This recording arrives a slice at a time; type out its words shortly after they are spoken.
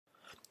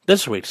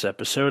This week's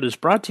episode is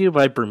brought to you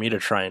by Bermuda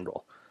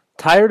Triangle.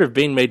 Tired of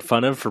being made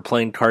fun of for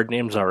playing card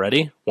names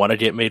already? Want to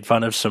get made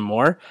fun of some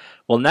more?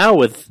 Well, now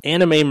with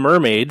anime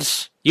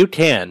mermaids, you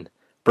can.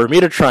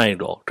 Bermuda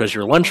Triangle, because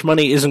your lunch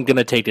money isn't going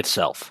to take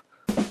itself.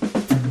 Hey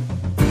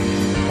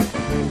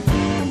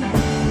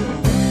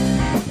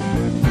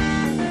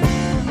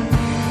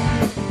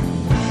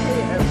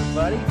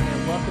everybody,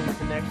 and welcome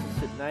to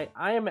Nexus at Night.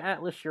 I am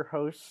Atlas, your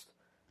host,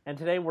 and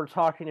today we're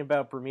talking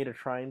about Bermuda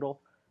Triangle.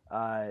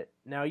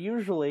 Now,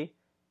 usually,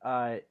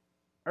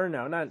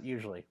 not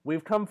usually.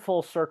 We've come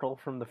full circle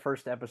from the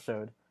first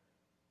episode.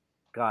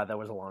 God, that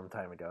was a long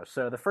time ago.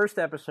 So the first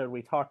episode,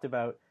 we talked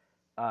about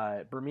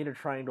Bermuda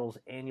Triangle's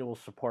annual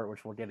support,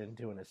 which we'll get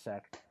into in a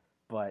sec.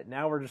 But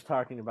now we're just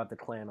talking about the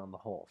clan on the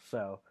whole.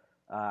 So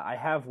I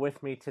have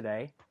with me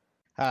today...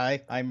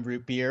 Hi, I'm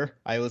Root Beer.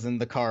 I was in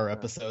the car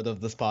episode of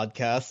this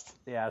podcast.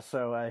 Yeah,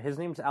 so his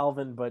name's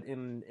Alvin, but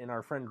in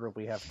our friend group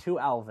we have two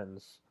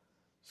Alvins.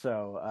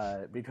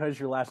 So because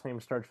your last name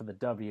starts with a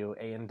W,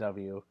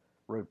 A-N-W,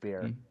 Root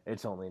Beer,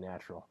 it's only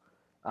natural.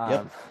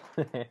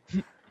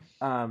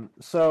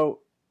 So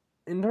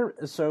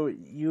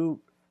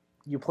you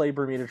play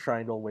Bermuda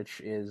Triangle,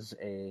 which is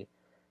a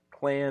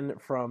clan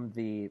from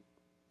the...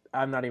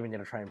 I'm not even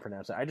going to try and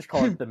pronounce it. I just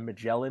call it the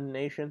Magellan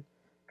Nation.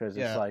 Because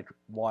it's like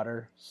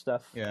water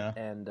stuff. Yeah.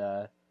 And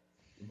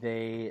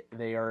they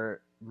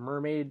are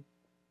mermaid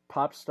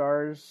pop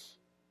stars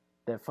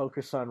that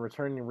focus on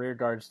returning rear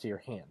guards to your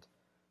hand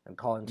and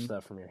calling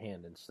stuff from your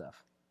hand and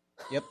stuff.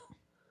 Yep.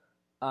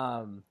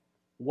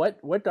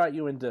 What got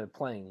you into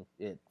playing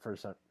it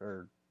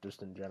or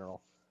just in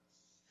general?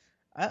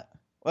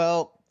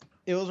 Well,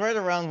 it was right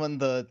around when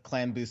the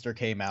clan booster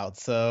came out,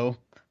 so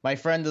my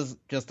friend is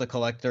just a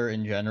collector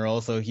in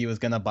general, so he was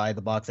gonna buy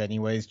the box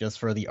anyways just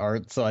for the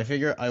art, so I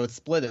figured I would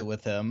split it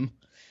with him.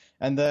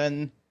 And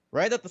then,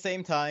 right at the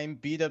same time,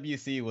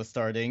 BWC was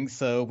starting,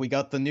 so we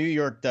got the New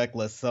York deck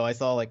list, so I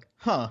saw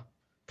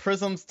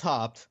Prism's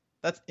topped.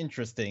 That's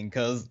interesting,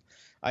 because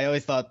I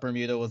always thought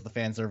Bermuda was the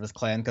fan service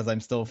clan, because I'm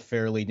still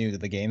fairly new to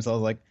the game, so I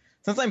was like,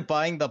 since I'm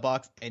buying the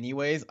box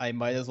anyways, I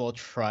might as well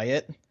try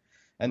it.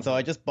 And so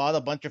I just bought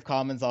a bunch of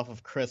commons off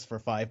of Chris for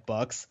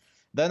 $5.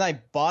 Then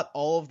I bought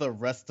all of the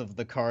rest of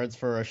the cards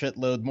for a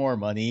shitload more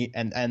money,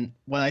 and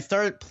when I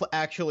started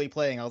actually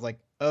playing, I was like,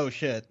 oh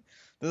shit,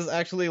 this is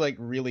actually,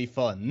 really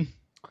fun.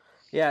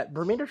 Yeah,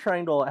 Bermuda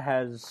Triangle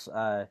has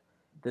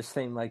this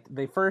thing,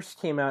 they first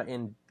came out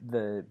in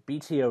the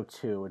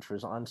BTO2, which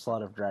was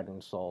Onslaught of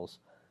Dragon Souls,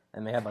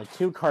 and they had,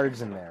 2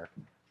 cards in there.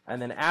 And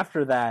then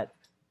after that,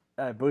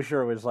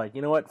 Boucher was like,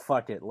 you know what,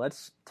 fuck it,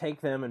 let's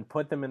take them and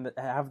put them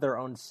have their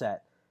own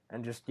set.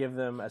 And just give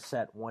them a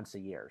set once a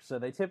year. So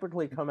they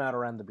typically come out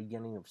around the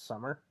beginning of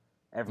summer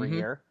every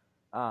year,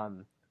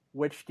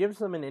 which gives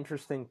them an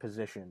interesting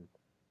position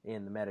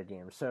in the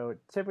metagame. So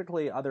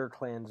typically other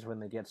clans, when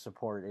they get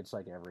support, it's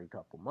every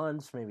couple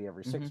months, maybe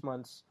every 6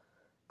 months,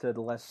 to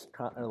the less,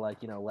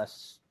 liked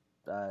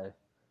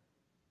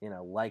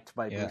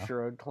by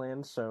Bushiroad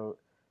clans. So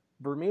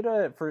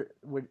Bermuda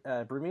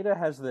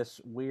has this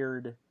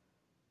weird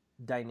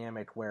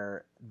dynamic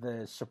where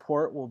the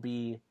support will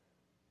be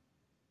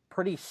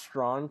pretty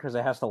strong because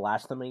it has to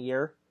last them a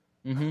year.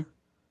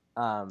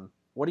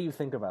 What do you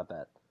think about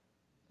that?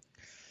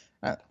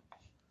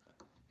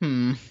 I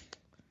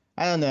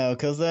don't know,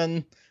 because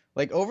then,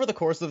 over the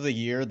course of the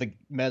year, the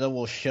meta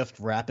will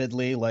shift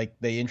rapidly.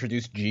 They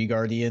introduce G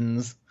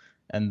Guardians,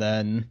 and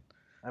then...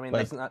 I mean,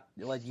 that's not...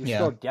 you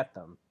still get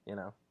them, you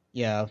know?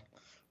 Yeah,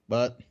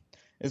 but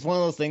it's one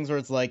of those things where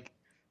it's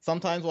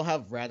sometimes we'll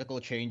have radical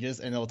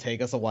changes, and it'll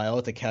take us a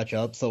while to catch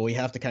up, so we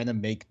have to kind of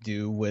make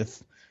do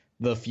with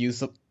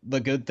the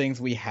good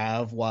things we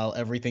have while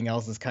everything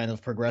else is kind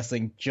of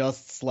progressing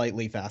just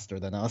slightly faster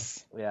than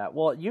us. Yeah,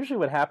 well, usually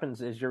what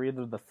happens is you're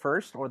either the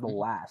first or the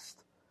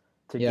last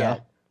to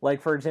get...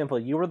 for example,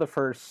 you were the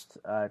first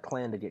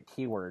clan to get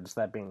keywords,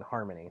 that being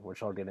Harmony,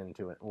 which we'll get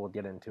into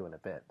in a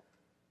bit.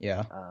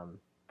 Yeah.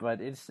 But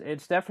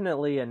it's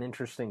definitely an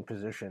interesting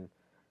position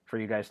for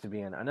you guys to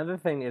be in. Another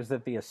thing is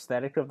that the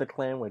aesthetic of the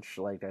clan, which,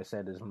 like I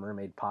said, is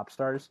mermaid pop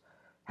stars,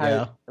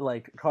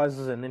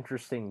 causes an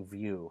interesting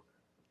view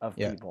of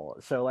people.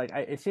 So,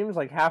 it seems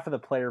like half of the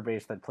player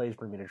base that plays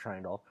Bermuda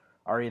Triangle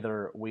are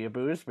either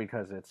weeaboos,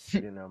 because it's,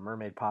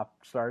 mermaid pop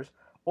stars,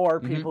 or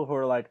people who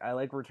are like, I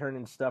like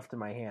returning stuff to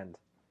my hand.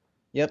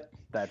 Yep.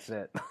 That's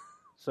it.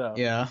 So...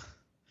 Yeah.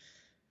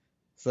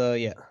 So,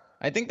 yeah.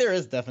 I think there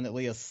is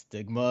definitely a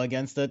stigma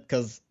against it,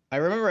 because I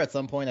remember at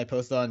some point I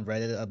posted on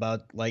Reddit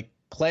about,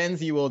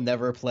 clans you will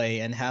never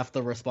play, and half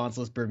the response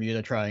was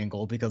Bermuda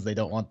Triangle, because they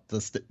don't like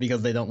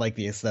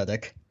the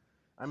aesthetic.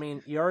 I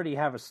mean, you already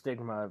have a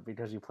stigma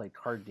because you play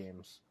card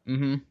games.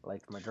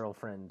 Like my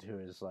girlfriend, who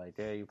is like,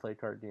 "Hey, you play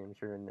card games?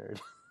 You're a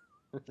nerd."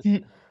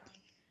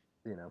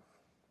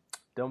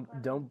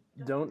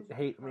 Don't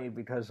hate me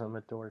because I'm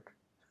a dork.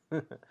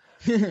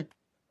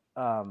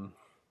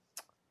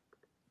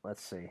 Let's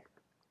see,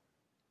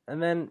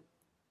 and then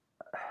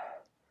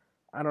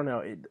I don't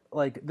know.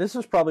 This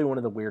is probably one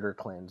of the weirder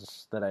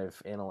clans that I've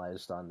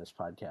analyzed on this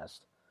podcast.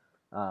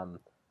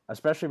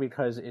 especially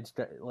because it's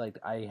like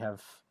I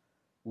have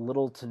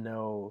little to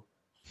no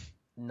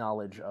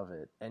knowledge of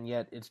it, and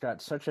yet it's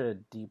got such a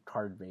deep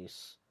card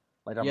base.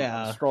 Like I'm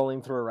Yeah,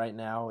 scrolling through it right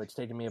now. It's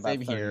taking me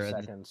same about 30 here. And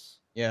seconds.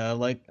 yeah,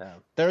 like Yeah.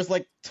 there's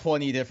like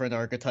 20 different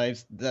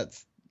archetypes.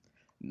 That's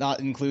not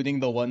including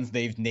the ones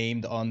they've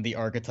named on the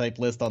archetype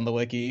list on the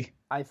wiki.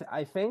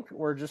 I think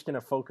we're just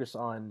gonna focus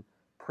on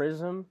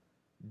Prism,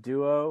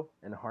 Duo,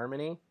 and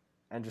Harmony,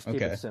 and just keep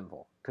it Okay.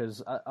 simple.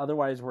 Because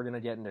otherwise, we're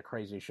gonna get into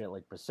crazy shit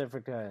like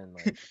Pacifica and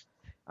like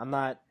I'm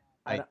not.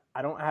 I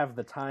I don't have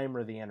the time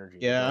or the energy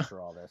to go yeah.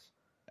 through all this.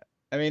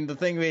 I mean, the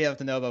thing we have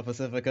to know about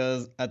Pacifica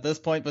is at this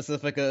point,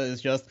 Pacifica is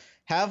just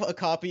have a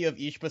copy of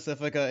each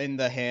Pacifica in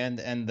the hand,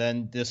 and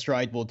then the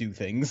stride will do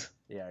things.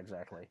 Yeah,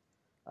 exactly.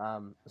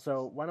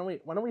 So why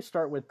don't we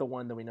start with the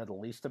one that we know the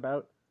least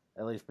about,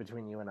 at least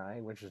between you and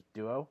I, which is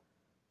Duo.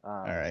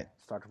 All right.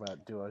 Let's talk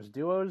about duos.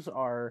 Duos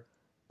are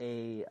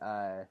a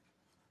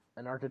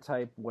an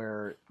archetype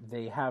where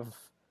they have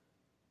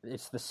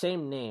it's the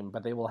same name,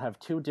 but they will have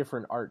two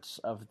different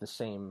arts of the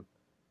same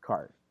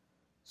card.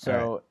 All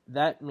right. So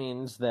that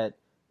means that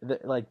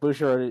like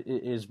Boucher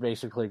is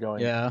basically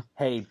going, Yeah.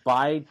 "Hey,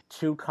 buy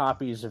two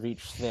copies of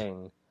each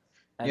thing,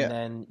 and Yeah.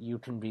 then you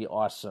can be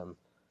awesome."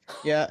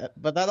 Yeah,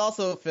 but that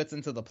also fits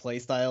into the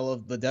playstyle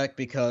of the deck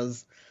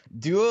because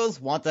duos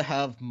want to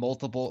have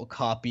multiple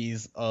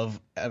copies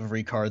of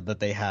every card that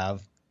they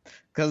have.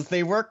 Because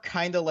they work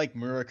kind of like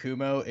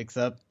Murakumo,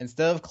 except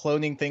instead of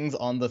cloning things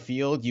on the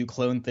field, you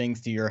clone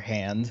things to your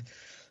hand.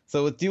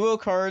 So with duo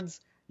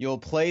cards, you'll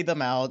play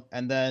them out,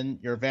 and then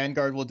your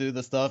Vanguard will do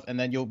the stuff, and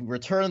then you'll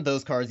return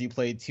those cards you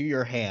played to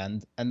your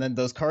hand, and then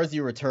those cards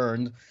you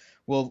returned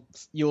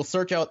you'll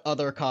search out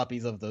other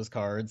copies of those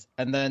cards,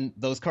 and then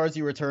those cards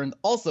you returned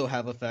also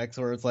have effects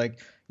where it's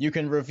like you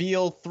can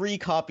reveal 3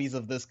 copies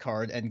of this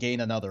card and gain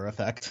another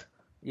effect.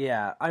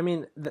 Yeah, I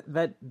mean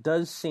that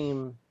does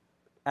seem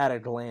at a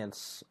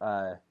glance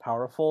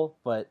powerful,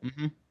 but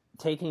Hmm.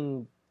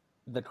 taking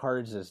the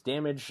cards as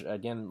damage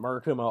again,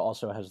 Murakumo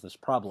also has this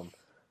problem,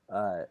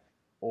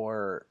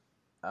 or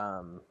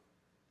I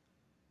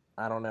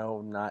don't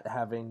know, not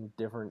having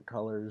different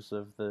colors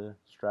of the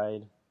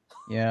stride.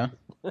 Yeah.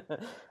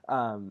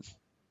 um,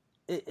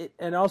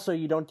 and also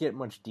you don't get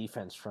much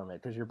defense from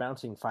it because you're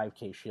bouncing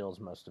 5k shields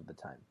most of the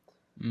time,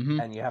 Hmm.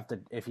 and you have to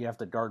if you have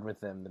to guard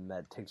with them, then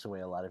that takes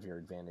away a lot of your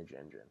advantage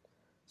engine.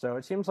 So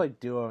it seems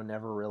like Duo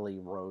never really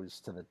rose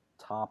to the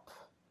top.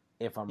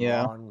 If I'm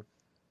Yeah. wrong,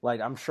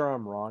 like I'm sure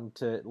I'm wrong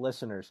to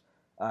listeners.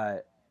 Uh,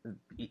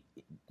 you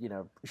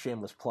know,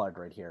 shameless plug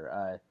right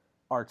here.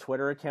 Our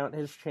Twitter account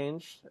has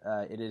changed.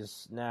 It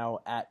is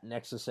now at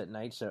Nexus at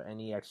Night, so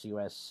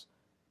NEXUSATNIGHT.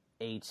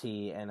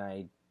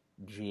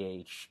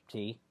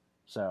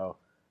 So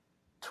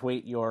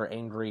tweet your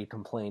angry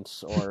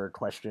complaints or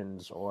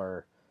questions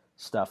or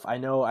stuff. I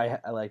know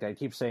I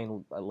keep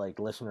saying like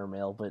listener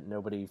mail, but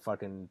nobody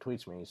fucking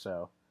tweets me.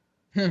 So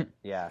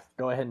yeah,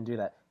 go ahead and do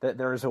that.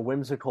 There is a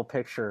whimsical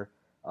picture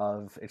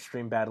of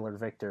Extreme Battler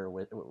Victor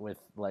with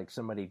like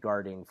somebody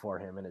guarding for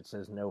him, and it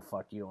says "No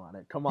fuck you" on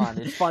it. Come on,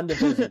 it's fun to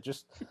visit.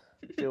 Just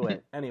do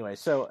it anyway.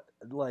 So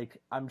like,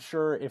 I'm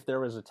sure if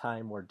there was a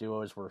time where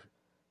duos were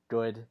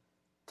good,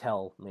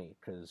 tell me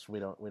because we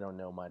don't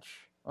know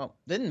much. Oh,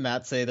 didn't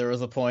Matt say there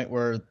was a point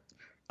where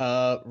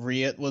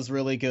Riot was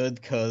really good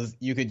because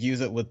you could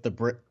use it with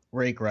the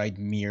break ride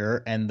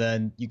mirror, and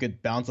then you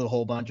could bounce a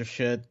whole bunch of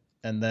shit,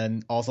 and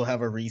then also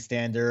have a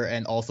restander,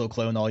 and also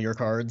clone all your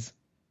cards.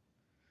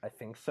 I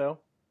think so.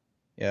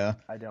 Yeah.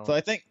 I don't. So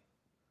I think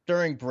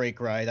during break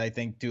ride, I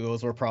think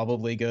duos were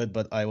probably good,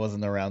 but I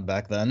wasn't around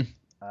back then.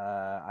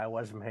 I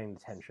wasn't paying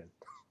attention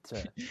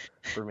to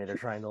Bermuda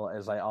Triangle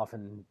as I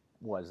often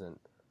wasn't.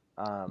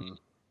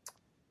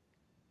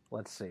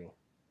 Let's see.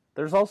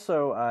 There's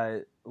also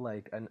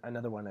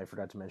another one I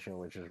forgot to mention,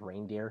 which is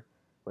Reindeer,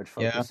 which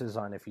Yeah. focuses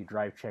on if you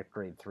drive check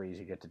grade 3s,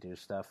 you get to do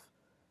stuff.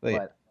 Wait,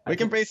 But we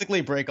can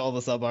basically break all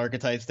the sub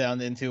archetypes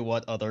down into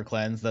what other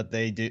clans that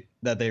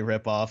they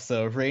rip off.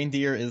 So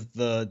reindeer is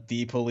the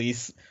D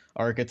police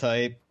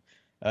archetype.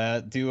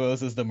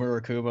 Duos is the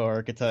Murakumo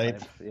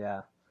archetype.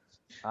 Yeah.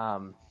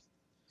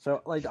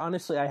 So like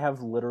honestly, I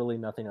have literally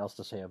nothing else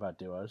to say about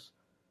duos.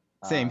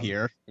 Same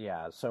here.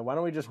 Yeah. So why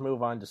don't we just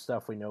move on to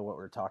stuff we know what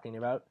we're talking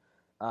about?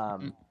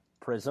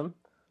 Prism,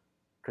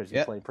 because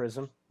you play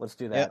Prism. Let's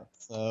do that. Yep.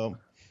 So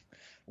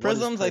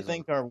Prisms, I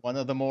think, are one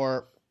of the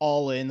more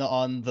all in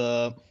on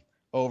the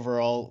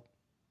overall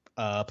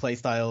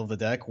playstyle of the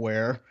deck,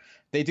 where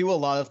they do a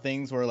lot of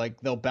things where like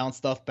they'll bounce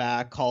stuff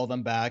back, call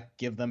them back,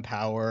 give them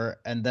power,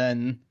 and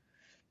then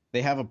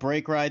they have a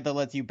break ride that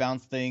lets you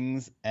bounce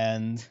things,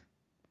 and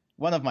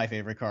one of my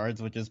favorite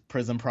cards, which is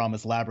Prism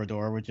Promise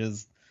Labrador, which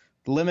is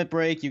the limit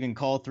break. You can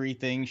call 3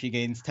 things. She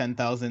gains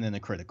 10,000 in a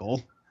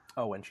critical.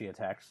 Oh, when she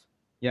attacks.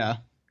 Yeah.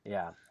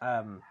 Yeah.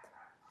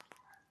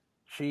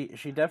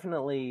 She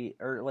definitely,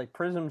 or like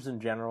prisms in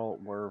general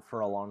were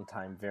for a long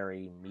time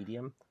very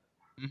medium.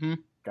 Mm-hmm.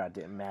 God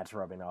damn, Matt's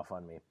rubbing off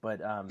on me.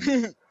 But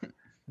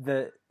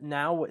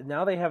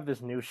now they have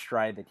this new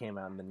stride that came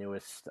out in the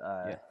newest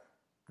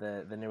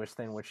the newest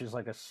thing, which is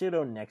like a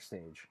pseudo next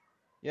stage.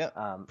 Yep.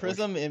 Which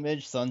Prism,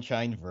 Image,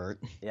 Sunshine, Vert.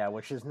 yeah,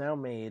 which has now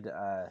made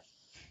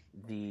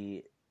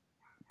the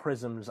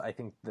Prisms, I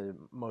think, the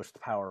most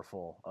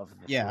powerful of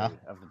the Yeah.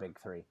 big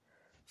three.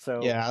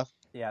 So Yeah.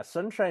 yeah,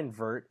 Sunshine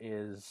Vert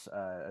is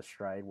a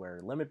stride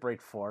where limit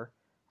break 4,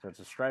 so it's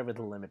a stride with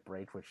a limit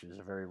break, which is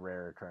a very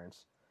rare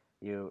occurrence.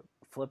 You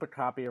flip a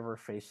copy of her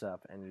face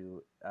up, and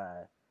you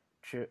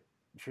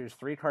choose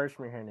 3 cards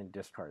from your hand and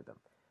discard them.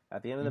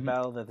 At the end of the Hmm.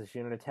 battle that this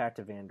unit attacked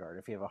a Vanguard,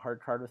 if you have a hard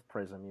card with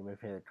Prism, you may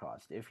pay the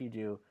cost. If you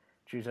do,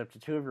 choose up to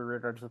 2 of your rear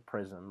guards with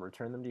Prism,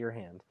 return them to your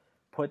hand,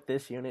 put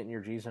this unit in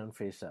your G zone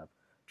face up,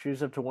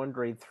 choose up to 1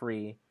 grade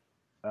 3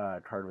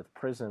 card with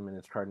Prism and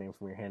its card name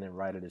from your hand and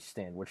write it as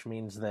stand, which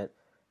means that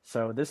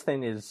so this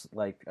thing is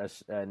like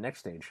a next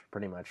stage,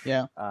 pretty much.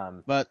 Yeah.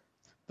 But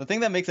the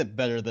thing that makes it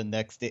better than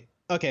next day.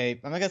 Okay,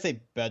 I'm not gonna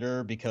say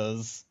better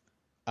because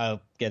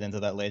I'll get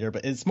into that later,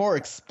 but it's more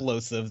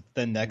explosive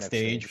than next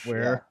stage,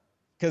 where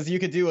because you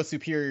could do a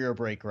superior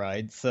break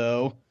ride.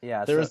 So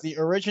yeah, there's so the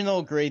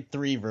original grade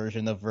 3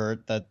 version of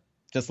Vert that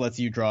just lets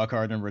you draw a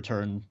card and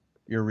return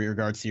your rear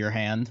guards to your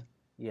hand.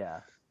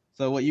 yeah,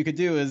 So what you could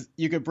do is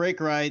you could break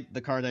ride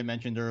the card I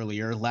mentioned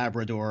earlier,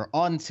 Labrador,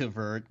 onto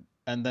Vert,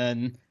 and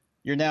then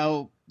you're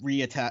now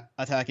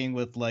attacking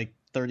with like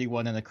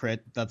 31 and a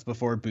crit. That's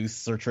before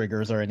boosts or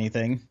triggers or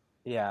anything.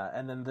 yeah,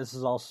 and then this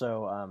is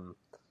also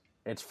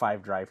it's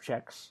 5 drive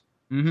checks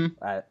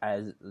Mm-hmm.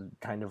 as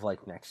kind of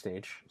like next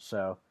stage.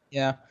 So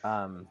Yeah.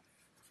 um,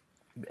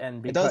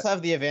 and It does because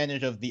have the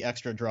advantage of the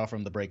extra draw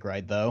from the break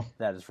ride, though.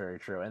 that is very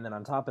true, and then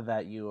on top of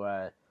that, you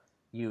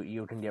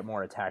can get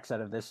more attacks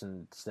out of this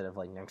instead of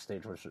like next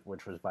stage,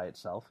 which was by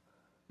itself.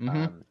 Mm-hmm.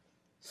 Um,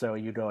 so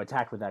you go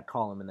attack with that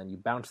column, and then you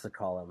bounce the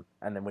column,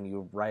 and then when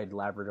you ride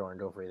Labrador and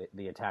go for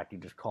the attack, you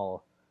just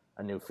call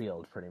a new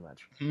field, pretty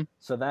much. Mm-hmm.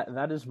 So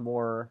that is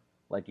more,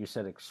 like you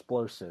said,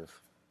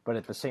 explosive, but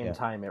at the same Yeah.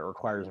 time, it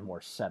requires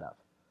more setup.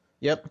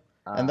 Yep.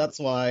 And Um, that's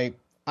why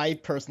I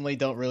personally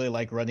don't really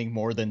like running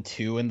more than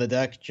 2 in the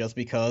deck, just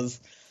because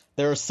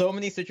there are so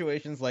many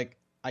situations like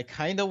I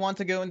kind of want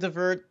to go into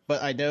Vert,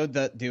 but I know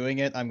that doing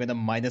it, I'm going to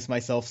minus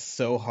myself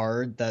so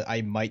hard that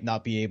I might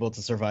not be able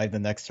to survive the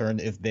next turn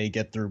if they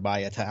get through my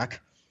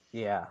attack.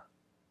 yeah.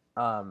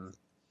 Um,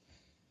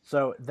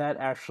 so that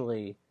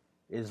actually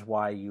is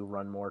why you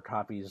run more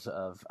copies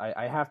of.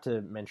 I have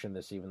to mention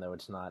this, even though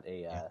it's not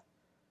a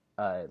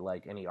Yeah.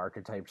 like any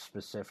archetype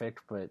specific,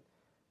 but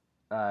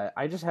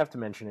I just have to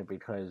mention it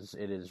because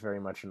it is very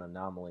much an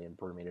anomaly in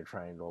Bermuda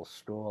Triangle.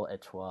 Stool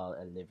Etoile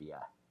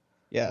Olivia,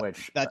 Yeah,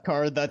 which that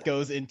card that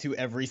goes into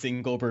every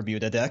single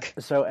Bermuda deck.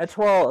 so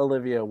Etoile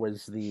Olivia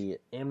was the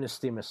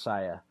Amnesty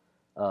Messiah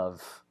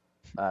of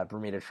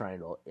Bermuda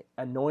Triangle.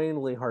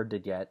 Annoyingly hard to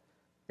get.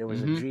 It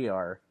was Mm-hmm. a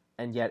GR,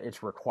 and yet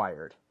it's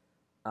required.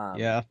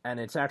 Yeah. And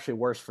it's actually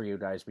worse for you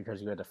guys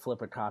because you had to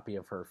flip a copy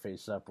of her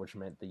face up, which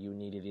meant that you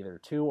needed either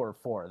 2 or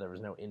 4. There was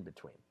no in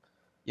between.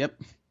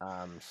 Yep.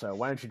 So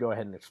why don't you go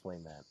ahead and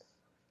explain that?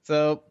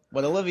 So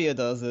what Olivia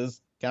does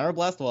is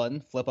counterblast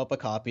 1, flip up a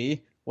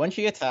copy. When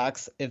she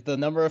attacks, if the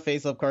number of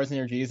face-up cards in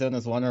your G zone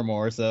is 1 or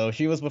more, so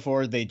she was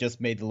before they just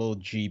made the little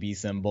GB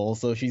symbol,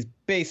 so she's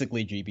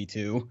basically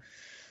GB2.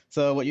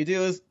 So what you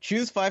do is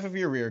choose 5 of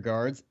your rear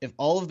guards. If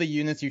all of the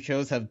units you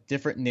chose have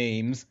different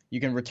names, you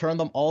can return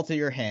them all to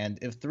your hand.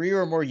 If 3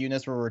 or more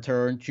units were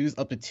returned, choose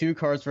up to 2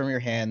 cards from your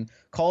hand,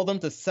 call them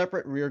to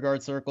separate rear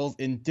guard circles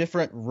in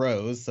different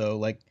rows, so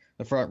like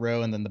the front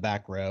row and then the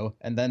back row,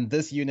 and then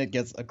this unit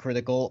gets a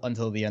critical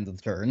until the end of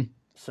the turn.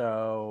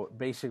 So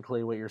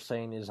basically, what you're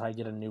saying is I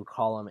get a new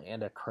column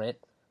and a crit.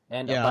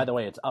 And by Yeah. the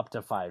way, it's up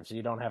to 5, so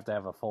you don't have to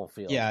have a full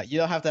field. Yeah, you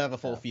don't have to have a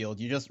full Yeah. field.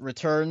 You just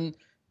return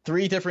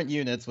 3 different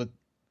units with,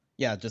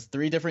 yeah, just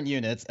 3 different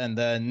units, and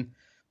then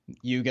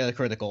you get a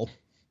critical.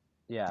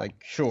 Yeah. Like,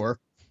 sure.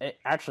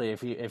 Actually,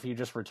 if you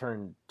just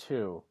return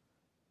 2,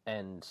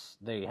 and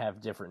they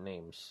have different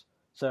names,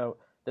 so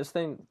this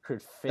thing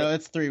could fit. No,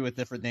 it's 3 with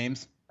different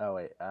names. Oh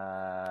wait,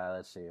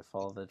 let's see. If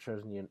all of the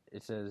chosen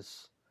it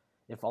says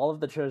if all of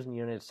the chosen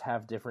units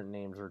have different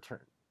names, return.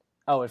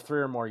 Oh, if 3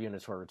 or more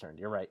units were returned.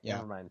 You're right. Yeah.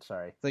 Never mind.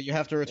 Sorry. So you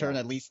have to return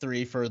Yeah. at least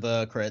 3 for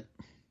the crit.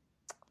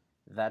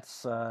 That's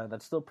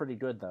still pretty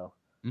good though.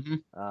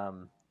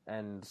 Mm-hmm.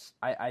 And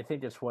I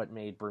think it's what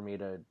made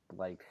Bermuda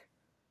like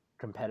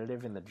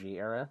competitive in the G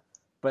era.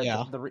 But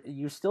Yeah.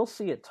 you still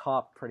see it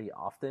top pretty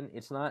often.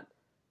 It's not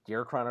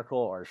Deer Chronicle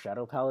or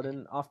Shadow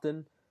Paladin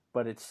often,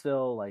 but it's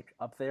still like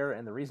up there.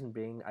 And the reason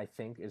being, I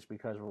think, is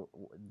because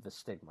the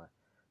stigma,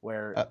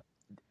 where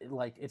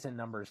like it's a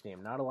numbers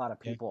game. Not a lot of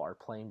people are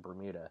playing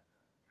Bermuda.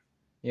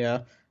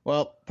 Yeah.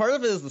 Well, part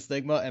of it is the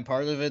stigma, and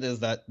part of it is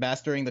that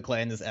mastering the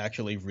clan is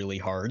actually really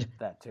hard.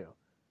 That too.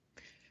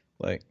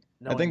 Like,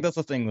 I think that's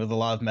the thing with a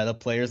lot of meta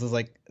players is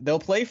like they'll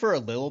play for a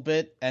little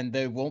bit and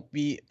they won't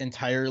be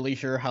entirely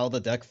sure how the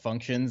deck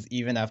functions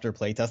even after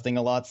playtesting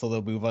a lot, so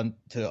they'll move on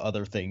to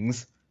other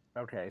things.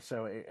 Okay,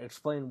 so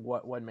explain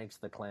what makes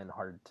the clan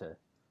hard to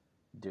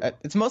do.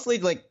 It's mostly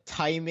like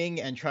timing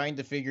and trying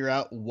to figure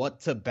out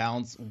what to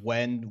bounce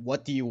when,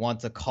 what do you want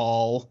to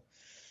call.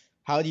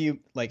 how do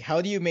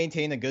you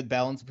maintain a good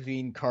balance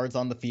between cards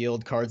on the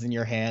field, cards in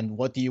your hand?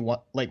 What do you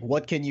want? Like,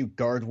 what can you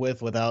guard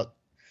with without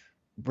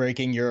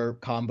breaking your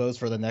combos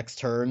for the next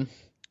turn?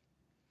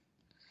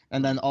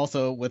 And Hmm. then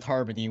also with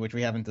harmony, which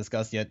we haven't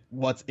discussed yet,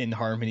 what's in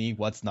harmony,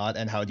 what's not,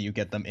 and how do you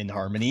get them in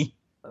harmony?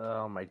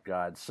 Oh my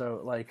god.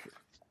 So like,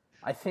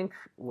 I think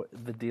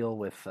the deal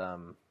with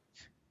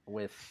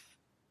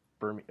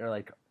Bermuda, or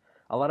like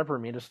a lot of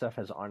Bermuda stuff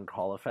has on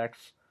call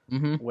effects,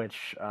 Hmm.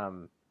 which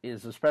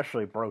is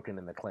especially broken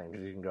in the clan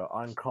because you can go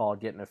on call,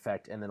 get an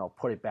effect, and then I'll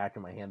put it back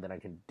in my hand, then I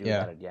can do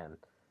Yeah. that again.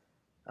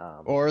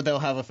 Um, Or they'll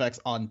have effects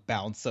on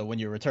bounce, so when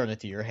you return it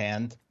to your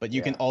hand, but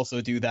you can yeah,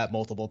 also do that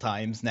multiple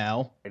times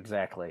now.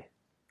 exactly.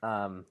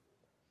 Um,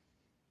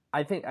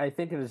 I think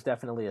it is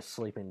definitely a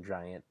sleeping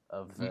giant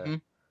Hmm.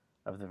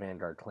 of the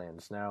Vanguard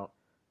clans. Now,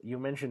 you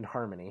mentioned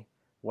Harmony.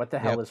 What the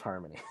hell Yep. is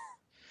Harmony?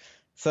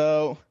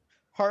 So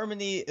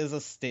harmony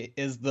is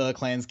the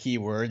clan's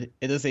keyword.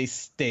 It is a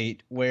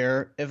state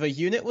where if a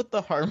unit with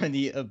the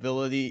harmony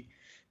ability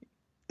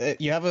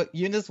you have a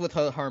units with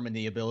a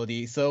harmony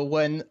ability, so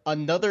when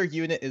another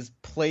unit is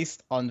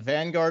placed on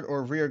Vanguard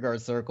or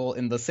Rearguard circle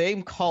in the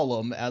same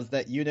column as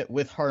that unit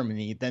with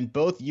harmony, then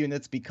both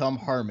units become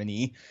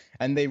harmony,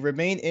 and they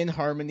remain in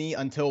harmony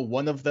until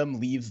one of them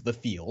leaves the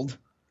field.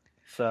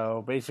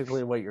 So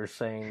basically, what you're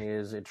saying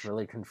is it's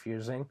really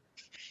confusing,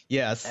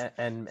 Yes.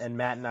 and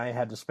Matt and I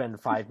had to spend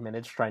 5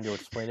 minutes trying to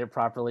explain it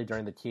properly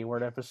during the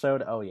keyword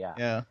episode. Oh yeah.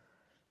 Yeah.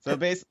 So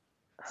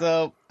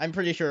so I'm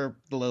pretty sure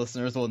the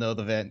listeners will know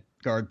the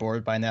Vanguard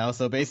board by now.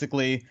 So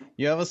basically,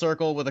 you have a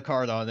circle with a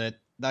card on it.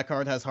 That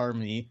card has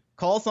harmony.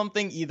 Call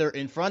something either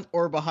in front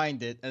or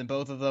behind it, and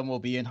both of them will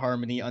be in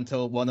harmony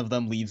until one of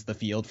them leaves the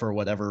field for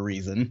whatever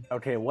reason.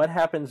 Okay, what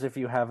happens if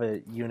you have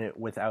a unit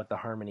without the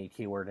harmony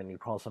keyword and you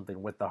call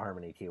something with the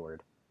harmony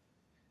keyword?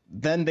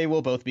 Then they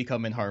will both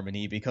become in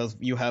harmony because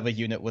you have a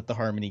unit with the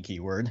harmony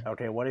keyword.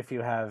 Okay, what if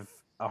you have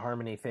a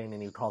harmony thing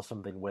and you call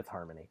something with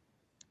harmony?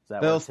 Does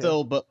that They'll work too?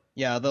 still, but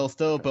yeah, they'll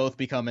still Okay. both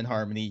become in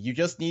harmony. You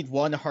just need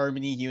one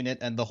harmony unit,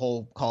 and the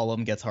whole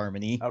column gets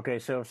harmony. Okay,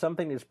 so if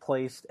something is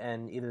placed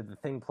and either the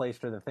thing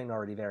placed or the thing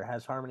already there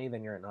has harmony,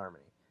 then you're in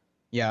harmony.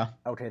 Yeah,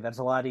 Okay, that's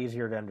a lot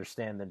easier to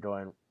understand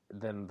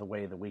than the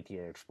way the wiki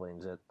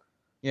explains it.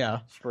 yeah.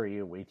 Screw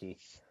you, wiki.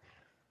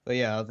 So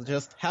yeah,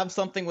 just have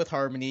something with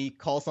harmony,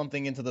 call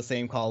something into the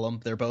same column.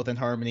 They're both in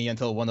harmony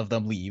until one of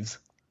them leaves.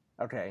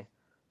 Okay,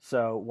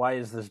 so why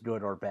is this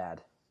good or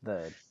bad?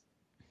 The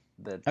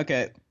the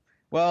Okay.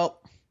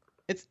 Well,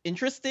 it's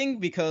interesting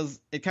because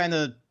it kind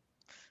of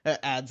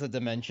adds a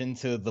dimension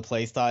to the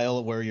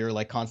playstyle where you're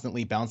like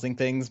constantly bouncing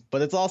things,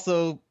 but it's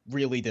also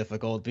really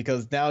difficult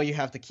because now you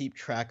have to keep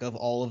track of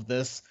all of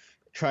this,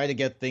 try to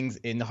get things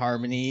in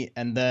harmony,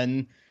 and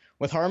then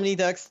with harmony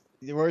decks,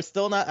 we're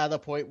still not at a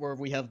point where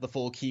we have the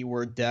full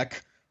keyword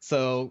deck,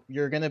 so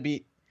you're gonna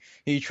be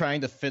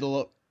trying to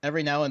fiddle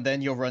every now and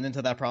then you'll run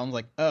into that problem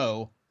like,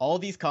 oh, all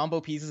these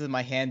combo pieces in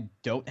my hand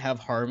don't have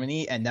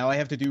harmony, and now I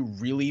have to do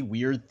really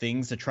weird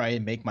things to try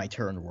and make my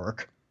turn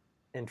work.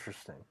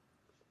 interesting.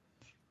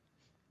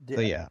 So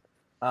Yeah,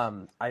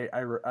 yeah.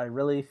 I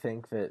really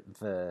think that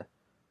the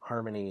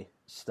harmony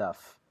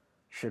stuff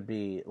should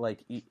be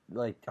like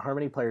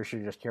harmony players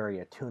should just carry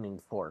a tuning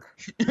fork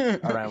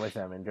around with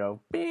them and go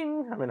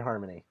bing, I'm in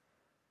harmony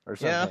or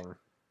Yeah, something.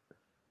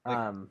 like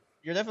Um,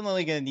 you're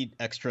definitely gonna need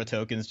extra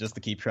tokens just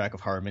to keep track of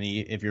harmony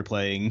if you're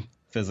playing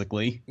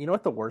physically. you know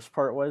what the worst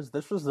part was?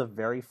 This was the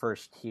very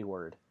first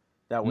keyword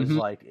that was Hmm.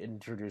 like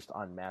introduced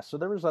en masse. So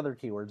there was other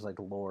keywords like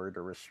lord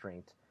or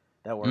restraint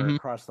that were Hmm.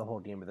 across the whole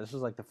game, but this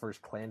was like the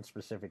first clan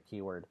specific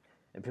keyword,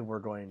 and people were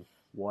going,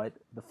 "What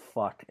the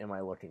fuck am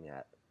I looking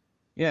at?"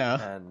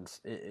 Yeah. And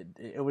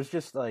it was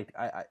just like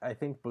I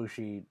think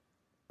Bushi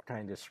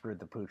kind of screwed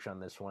the pooch on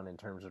this one in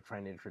terms of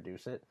trying to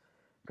introduce it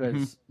Hmm.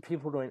 because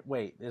people were going,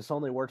 wait, this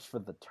only works for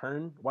the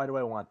turn. Why do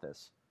I want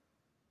this?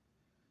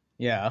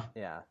 Yeah.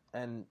 Yeah,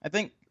 and I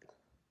think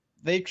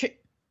they've ch-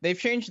 they've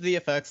changed the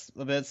effects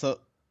a bit. So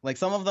like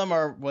some of them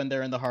are when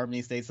they're in the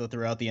harmony state, so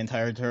throughout the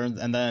entire turn,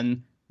 and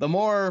then the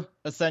more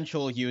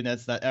essential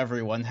units that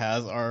everyone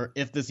has are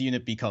if this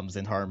unit becomes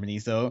in harmony.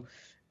 So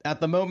at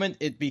the moment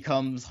it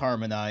becomes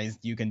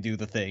harmonized, you can do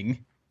the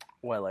thing.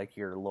 what like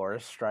your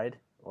Loris stride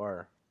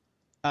or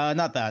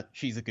Not that,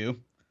 Shizuku.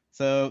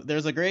 So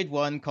there's a grade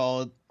 1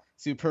 called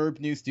Superb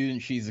New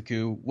Student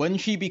Shizuku. When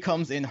she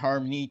becomes in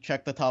harmony,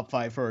 check the top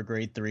 5 for a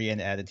grade 3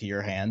 and add it to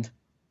your hand.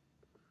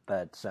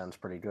 that sounds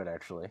pretty good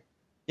actually.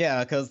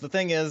 Yeah, because the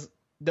thing is,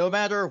 no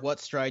matter what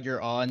stride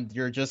you're on,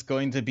 you're just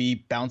going to be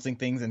bouncing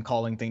things and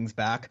calling things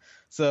back.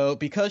 So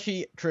because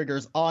she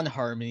triggers on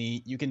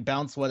harmony, you can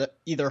bounce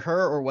either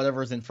her or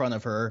whatever's in front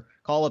of her,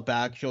 call it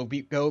back,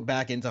 go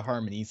back into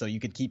harmony, so you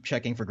could keep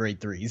checking for grade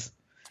 3s.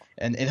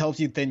 And it helps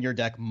you thin your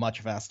deck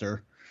much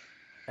faster.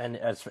 And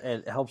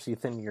it helps you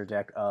thin your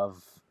deck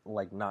of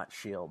like not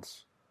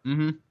shields,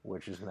 Mm-hmm.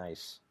 which is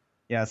nice.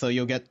 Yeah, so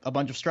you'll get a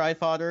bunch of stride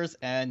fodders,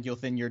 and you'll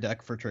thin your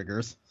deck for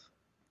triggers.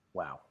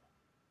 Wow.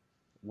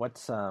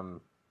 What's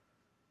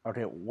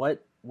okay,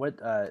 what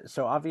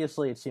so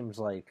obviously it seems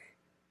like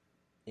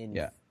in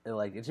Yeah.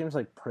 it seems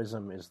like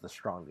Prism is the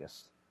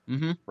strongest,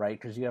 Mm-hmm. right?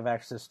 Because you have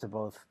access to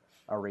both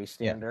a race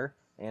Yeah. stander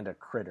and a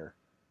critter.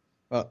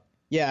 Well,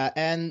 yeah,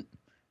 and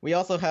we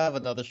also have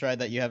another stride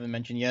that you haven't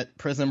mentioned yet,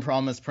 Prism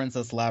Promise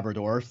Princess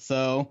Labrador.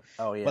 So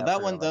Oh yeah, what I that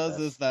forgot one about does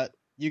this. is that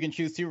you can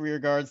choose 2 rear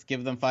guards,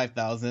 give them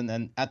 5,000,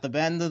 and at the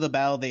end of the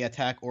battle they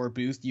attack or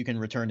boost, you can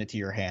return it to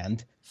your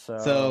hand. So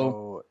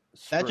So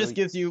that just screw.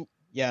 gives you,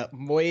 yeah,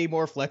 way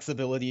more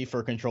flexibility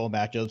for control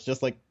matchups,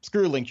 just like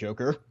screw Link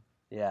Joker.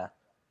 Yeah.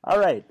 All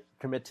right.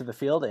 Commit to the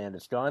field, and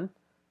it's gone.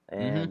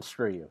 Mm-hmm. And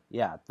screw you.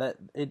 Yeah. That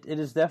it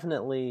is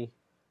definitely,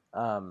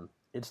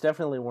 it's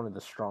definitely one of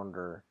the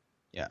stronger.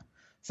 Yeah.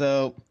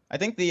 So I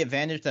think the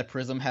advantage that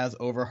Prism has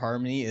over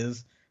Harmony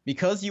is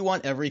because you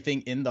want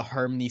everything in the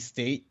Harmony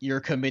state,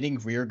 you're committing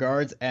rear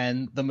guards,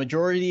 and the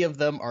majority of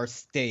them are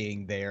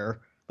staying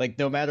there. Like,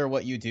 no matter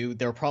what you do,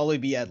 there'll probably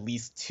be at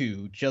least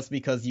 2, just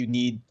because you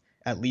need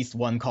at least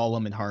 1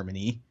 column in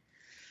Harmony.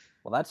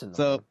 Well, that's annoying.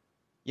 So,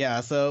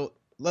 yeah, so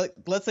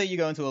let's say you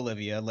go into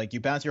Olivia, like, you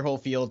bounce your whole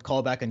field,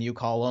 call back a new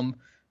column.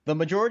 The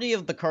majority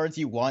of the cards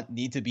you want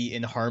need to be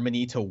in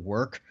Harmony to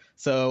work.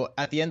 So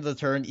at the end of the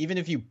turn, even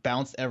if you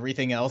bounce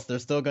everything else,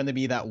 there's still going to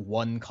be that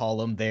 1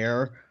 column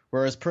there.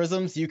 Whereas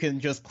Prisms, you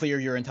can just clear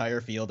your entire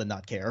field and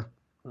not care.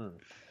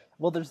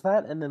 Well, there's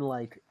that, and then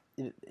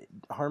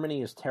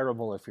Harmony is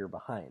terrible if you're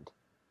behind.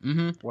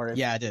 Mm-hmm. Where if,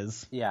 Yeah, it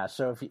is. Yeah.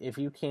 So if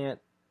you can't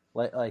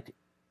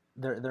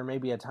there may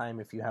be a time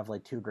if you have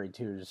like 2 grade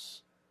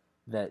 2s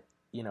that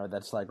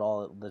that's like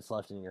all that's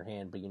left in your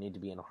hand, but you need to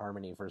be in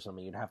Harmony for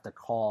something. You'd have to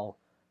call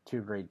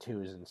 2 grade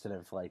 2s instead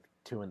of like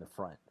 2 in the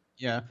front.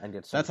 Yeah, And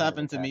get some that's kind of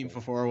happened to me attacking.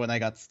 before when I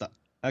got stuck.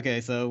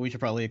 Okay, so we should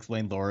probably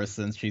explain Loris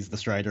since she's the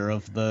strider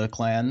of the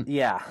clan.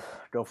 Yeah,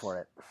 go for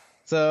it.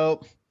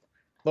 So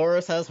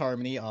Loris has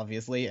Harmony,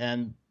 obviously,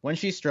 and when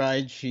she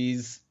strides,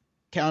 she's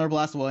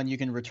Counterblast 1, you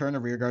can return a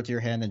rearguard to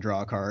your hand and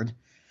draw a card.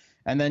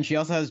 And then she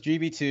also has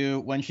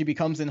GB2, when she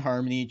becomes in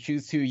Harmony,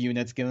 choose 2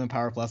 units, give them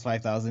power plus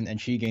 5,000,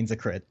 and she gains a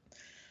crit.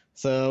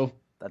 So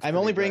That's I'm pretty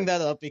only bringing good.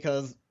 that up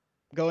because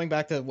going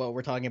back to what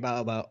we're talking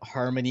about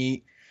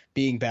Harmony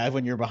being bad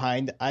when you're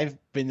behind, I've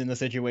been in a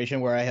situation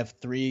where I have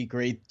 3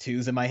 grade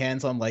 2s in my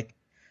hand, so I'm like,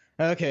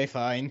 okay,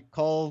 fine.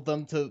 Call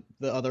them to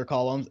the other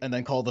columns, and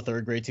then call the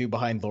 3rd grade 2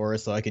 behind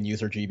Loris so I can use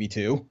her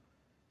GB2.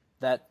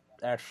 That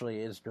actually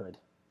is good.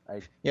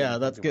 I Yeah, didn't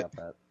think that's good. about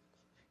that.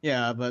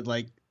 Yeah, but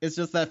like, it's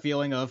just that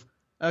feeling of,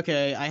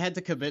 okay, I had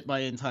to commit my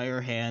entire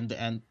hand,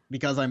 and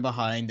because I'm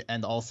behind,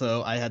 and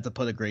also I had to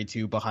put a grade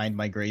 2 behind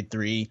my grade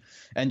 3,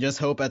 and just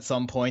hope at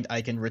some point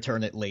I can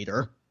return it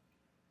later.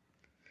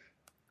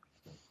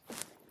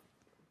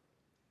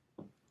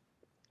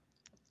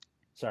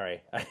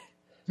 Sorry.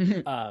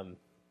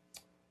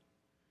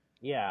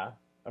 Yeah.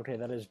 Okay,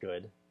 that is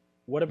good.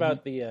 What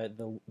about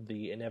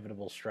the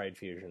inevitable stride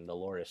fusion, the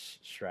Loris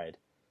stride?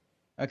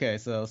 Okay,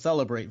 so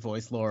Celebrate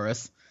Voice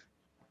Loris.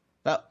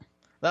 That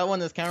that one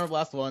is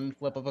Counterblast 1,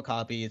 flip up a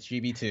copy, it's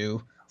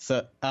GB2.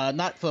 So,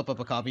 not flip up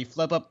a copy,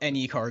 flip up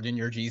any card in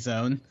your G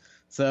zone.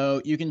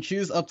 So you can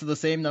choose up to the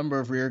same number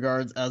of rear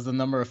guards as the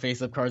number of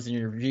face-up cards in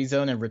your G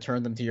zone and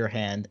return them to your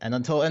hand. And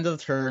until end of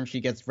the turn, she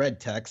gets red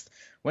text.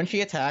 When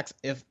she attacks,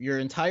 if your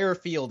entire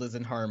field is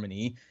in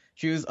Harmony,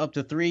 choose up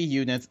to 3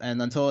 units,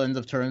 and until end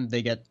of turn,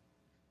 they get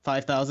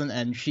 5,000,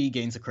 and she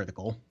gains a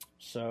critical.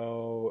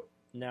 So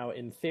now,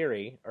 in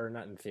theory, or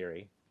not in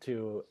theory,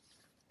 to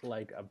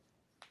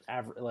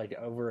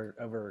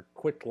over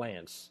quick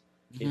glance,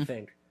 you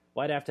think,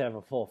 well, I'd have to have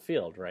a full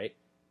field, right?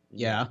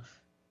 Yeah.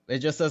 It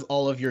just says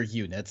all of your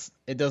units.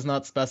 It does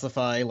not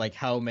specify like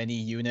how many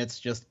units,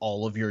 just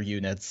all of your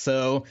units.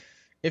 So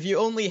if you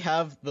only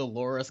have the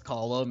Loris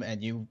column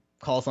and you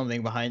call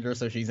something behind her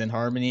so she's in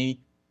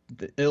Harmony,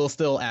 it'll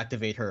still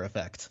activate her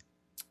effect.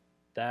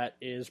 That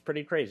is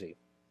pretty crazy.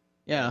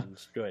 Yeah.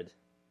 It's good.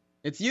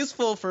 It's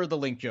useful for the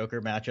Link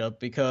Joker matchup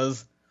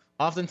because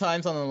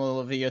oftentimes on an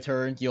Olivia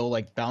turn, you'll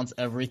like bounce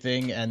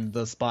everything and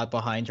the spot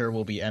behind her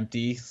will be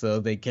empty, so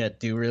they can't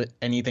do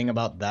anything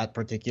about that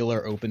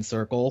particular open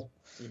circle.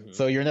 Mm-hmm.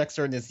 So your next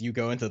turn is you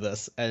go into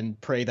this and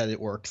pray that it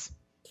works.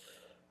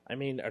 I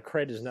mean, a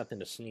crit is nothing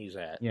to sneeze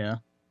at. Yeah.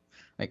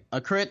 Like a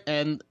crit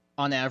and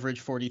on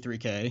average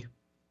 43k.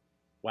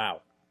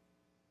 Wow.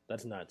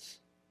 That's nuts.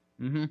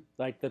 Mm-hmm.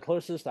 Like, the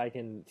closest I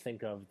can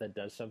think of that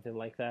does something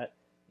like that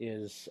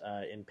is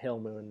in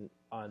Pale Moon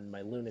on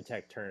my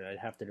Lunatech turn. I'd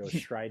have to go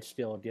Stride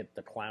Steal, get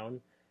the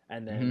Clown,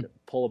 and then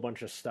pull a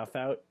bunch of stuff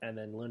out, and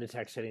then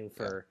Lunatech's hitting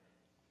for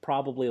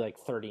probably like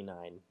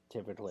 39,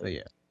 typically. So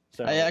yeah.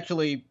 So I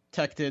actually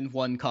teched in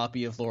 1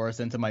 copy of Loris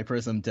into my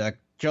Prism deck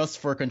just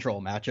for control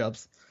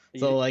matchups.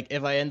 So, like,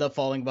 if I end up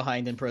falling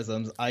behind in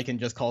Prisms, I can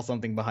just call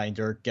something behind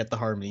her, get the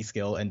Harmony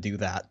skill, and do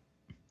that.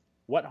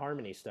 What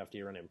Harmony stuff do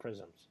you run in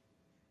Prisms?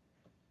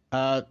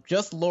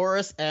 Just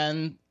Loris,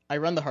 and I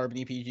run the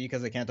Harmony PG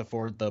because I can't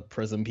afford the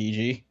Prism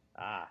PG.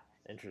 Ah,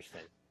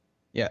 interesting.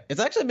 Yeah, it's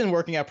actually been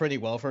working out pretty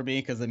well for me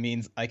because it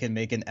means I can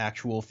make an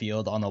actual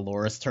field on a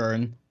Loris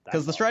turn.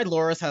 Because the Stride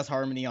Loris has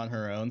Harmony on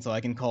her own, so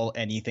I can call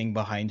anything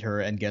behind her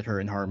and get her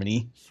in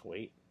Harmony.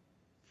 Sweet.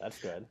 That's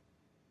good.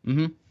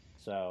 Mm-hmm.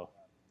 So,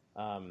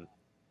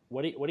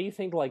 what do you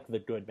think like the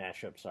good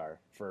matchups are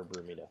for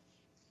Bermuda?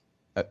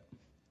 Uh,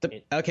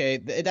 It, okay,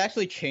 it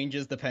actually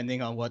changes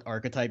depending on what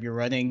archetype you're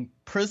running.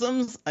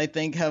 Prisms, I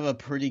think, have a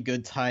pretty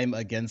good time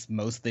against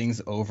most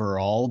things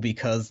overall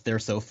because they're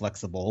so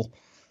flexible.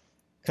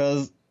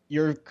 Because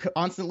you're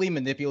constantly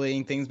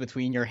manipulating things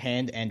between your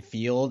hand and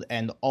field,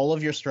 and all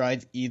of your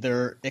strides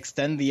either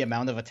extend the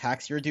amount of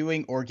attacks you're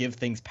doing or give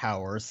things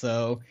power.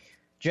 So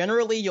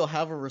generally, you'll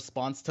have a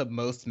response to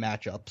most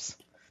matchups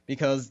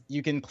because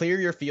you can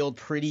clear your field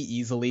pretty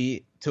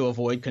easily to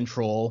avoid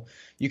control.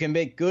 You can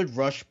make good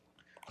rush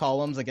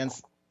columns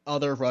against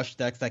other rush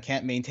decks that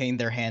can't maintain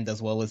their hand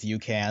as well as you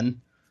can.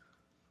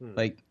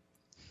 Like,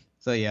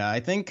 so yeah,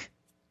 I think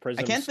I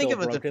Prism's can't think still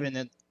of a broken.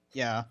 definitive.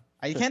 Yeah,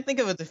 I can't think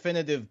of a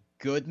definitive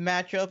good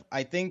matchup.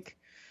 I think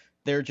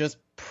they're just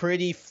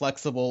pretty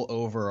flexible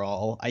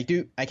overall. I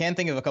can't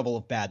think of a couple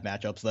of bad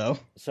matchups though.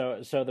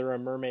 So they're a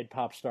mermaid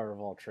pop star of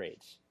all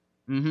trades.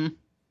 Mm-hmm.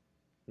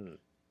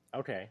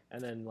 Okay,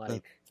 and then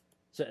like,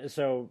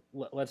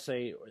 let's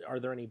say,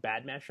 are there any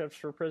bad matchups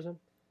for Prism?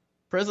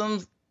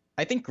 Prisms,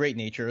 I think Great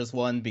Nature is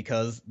one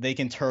because they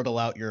can turtle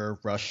out your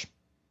rush.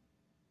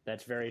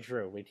 That's very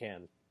true. We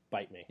can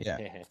bite me. Yeah.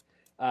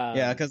 um,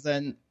 Yeah, because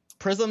then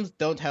Prisms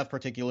don't have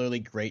particularly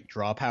great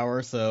draw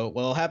power, so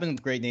what'll happen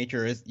with Great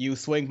Nature is you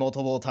swing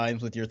multiple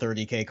times with your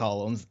 30k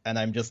columns, and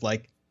I'm just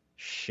like,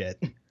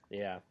 shit.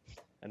 yeah,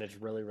 and it's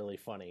really really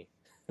funny.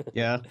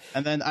 Yeah,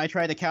 and then I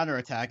try to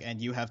counterattack,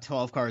 and you have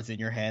 12 cards in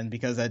your hand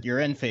because at your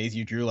end phase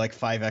you drew like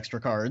 5 extra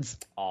cards.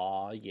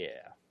 Aw,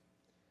 yeah.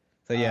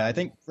 So yeah, I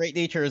think Great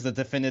Nature is a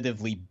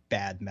definitively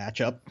bad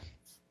matchup.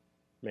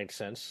 Makes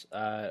sense.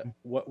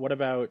 What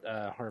about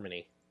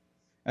Harmony?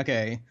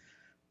 Okay.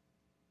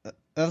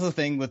 That's the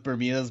thing with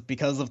Bermuda's,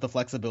 because of the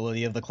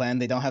flexibility of the clan,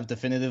 they don't have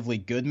definitively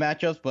good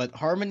matchups, but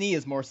Harmony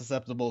is more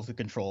susceptible to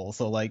control.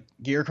 So like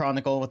Gear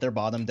Chronicle with their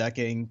bottom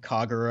decking,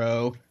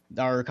 Kagero,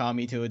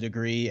 Narukami to a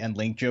degree, and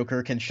Link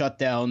Joker can shut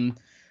down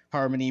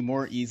Harmony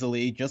more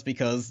easily just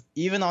because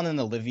even on an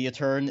Olivia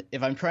turn,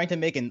 if I'm trying to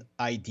make an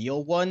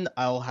ideal one,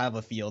 I'll have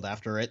a field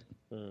after it.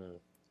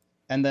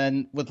 And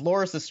then with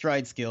Loris'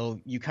 Stride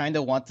skill, you kind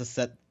of want to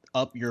set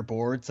up your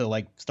board to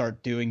like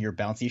start doing your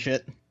bouncy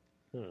shit.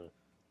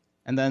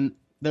 And then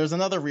there's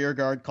another rear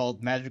guard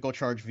called Magical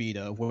Charge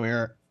Vita,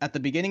 where at the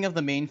beginning of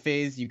the main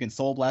phase, you can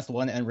Soul Blast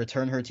one and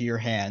return her to your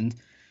hand.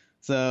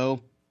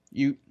 So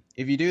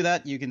if you do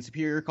that, you can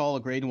Superior Call a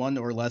grade 1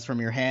 or less from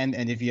your hand,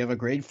 and if you have a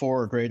grade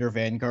 4 or greater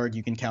Vanguard,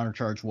 you can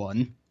Countercharge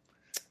 1.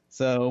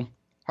 So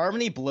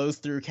Harmony blows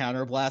through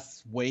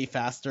Counterblasts way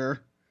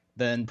faster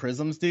than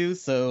Prisms do,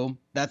 so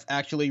that's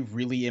actually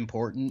really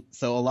important.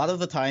 So a lot of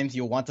the times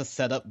you'll want to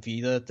set up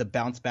Vita to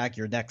bounce back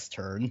your next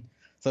turn.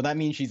 So that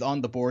means she's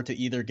on the board to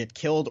either get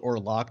killed or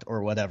locked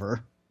or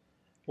whatever.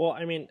 Well,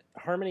 I mean,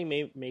 Harmony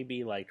may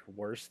be like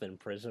worse than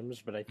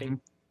Prisms, but I think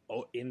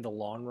in the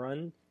long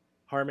run,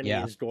 Harmony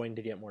is going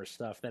to get more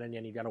stuff. Then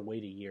again, you got to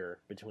wait a year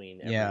between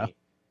every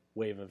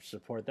wave of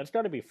support. That's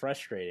got to be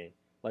frustrating.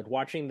 Like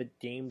watching the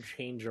game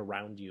change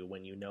around you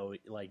when you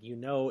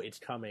know it's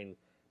coming,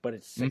 but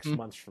it's 6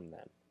 months from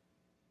then.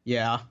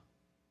 Yeah.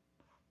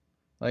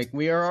 Like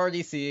we are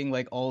already seeing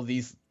like all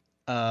these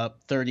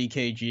 30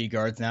 kg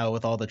guards now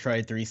with all the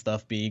Tried 3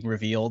 stuff being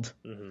revealed.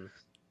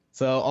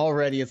 So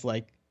already it's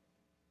like,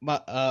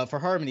 for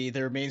Harmony,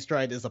 their main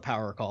stride is a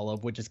power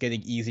column, which is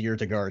getting easier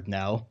to guard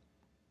now.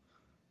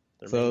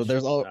 So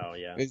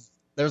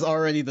there's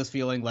already this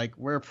feeling like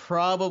we're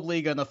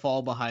probably gonna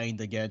fall behind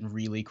again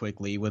really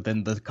quickly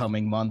within the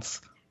coming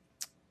months.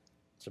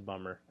 It's a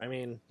bummer. I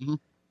mean,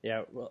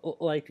 yeah,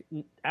 like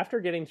after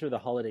getting through the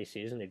holiday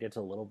season, it gets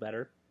a little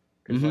better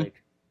because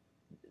like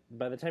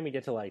by the time you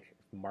get to like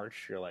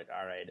March, you're like,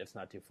 all right, it's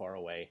not too far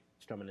away.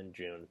 It's coming in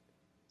June.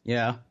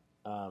 Yeah.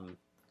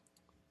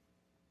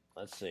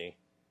 Let's see.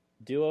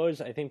 Duos,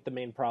 I think the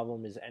main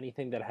problem is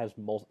anything that has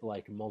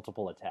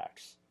multiple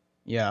attacks.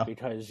 Yeah.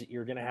 Because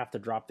you're going to have to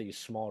drop these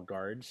small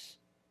guards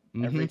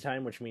every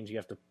time, which means you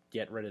have to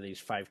get rid of these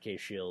 5k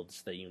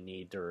shields that you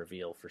need to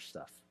reveal for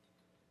stuff.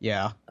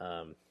 Yeah.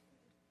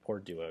 Poor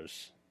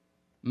duos.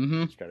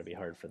 It's got to be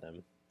hard for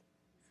them.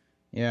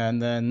 Yeah,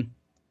 and then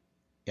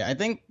I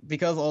think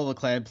because all the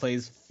clan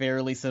plays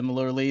fairly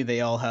similarly,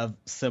 they all have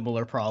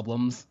similar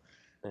problems.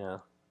 Yeah.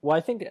 Well,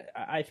 I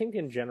think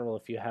in general,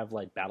 if you have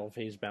like battle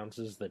phase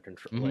bounces, that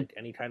control like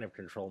any kind of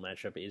control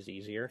matchup is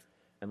easier,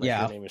 unless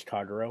your name is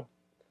Kagero.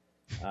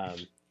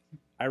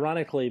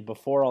 Ironically,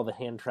 before all the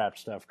hand trap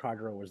stuff,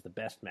 Kagero was the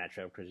best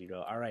matchup because you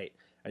go, all right,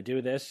 I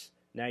do this,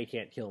 now you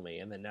can't kill me,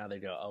 and then now they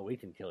go, oh, we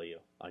can kill you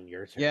on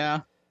your turn.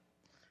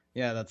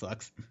 Yeah, that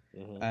sucks.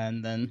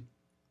 And then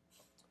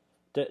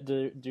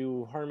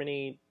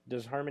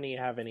does Harmony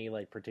have any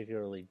like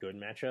particularly good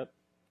matchup?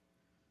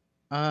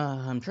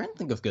 I'm trying to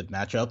think of good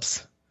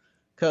matchups.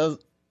 Because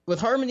with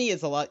Harmony,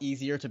 it's a lot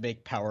easier to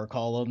make power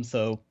columns,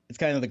 so it's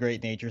kind of the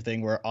Great Nature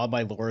thing where on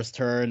my Loris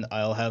turn,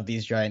 I'll have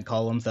these giant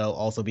columns that'll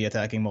also be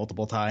attacking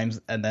multiple times,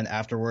 and then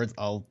afterwards,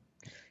 I'll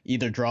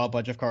either draw a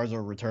bunch of cards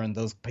or return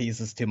those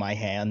pieces to my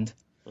hand.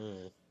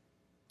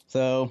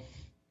 So,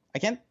 I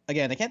can't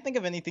think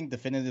of anything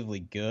definitively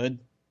good.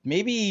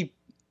 maybe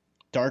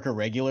darker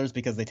regulars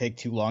because they take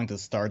too long to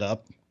start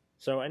up.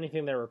 So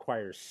anything that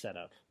requires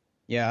setup,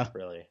 Yeah.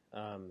 really,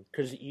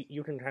 because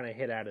you can kind of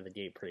hit out of the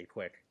gate pretty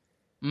quick.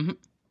 hmm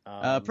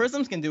Um,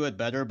 Prisms can do it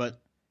better, but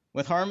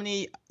with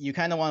Harmony, you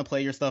kind of want to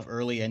play your stuff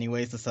early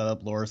anyways to set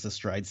up Loris'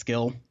 stride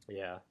skill.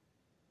 yeah.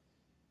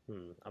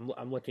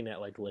 I'm looking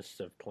at like lists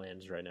of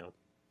plans right now.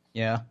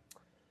 Yeah.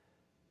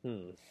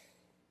 Hmm.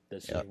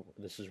 This Yeah.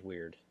 this is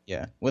weird.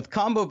 Yeah. With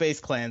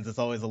combo-based clans, it's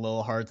always a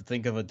little hard to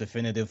think of a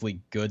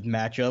definitively good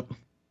matchup.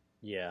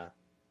 Yeah.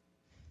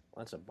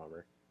 That's a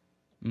bummer.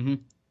 hmm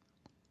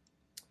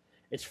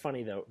It's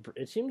funny though.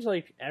 It seems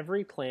like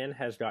every clan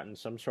has gotten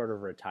some sort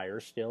of retire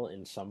skill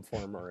in some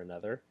form or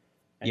another.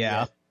 And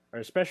Yeah. yet, or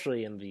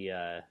especially in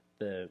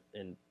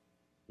in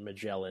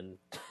Magellan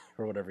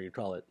or whatever you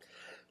call it.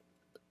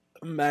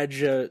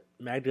 Magdallanica?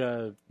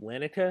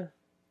 Something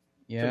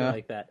Yeah.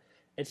 like that.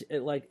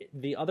 Like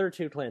the other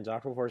two clans,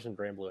 Aquaforce and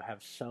Grand Blue,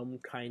 have some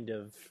kind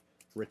of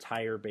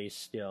retire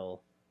based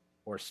skill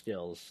or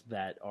skills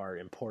that are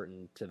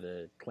important to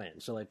the clan.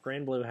 So like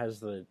Grand Blue has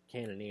the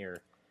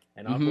Cannoneer,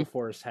 and Mhm.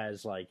 Aquaforce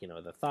has like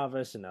the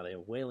Thavas, and now they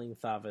have Wailing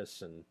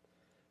Thavas and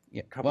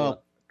Yeah. couple of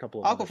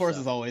other Aquaforce stuff.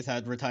 has always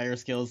had retire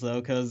skills though,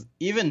 because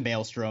even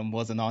Maelstrom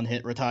was an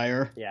on-hit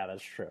retire. Yeah,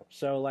 that's true.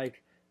 So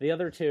like the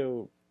other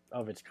two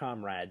of its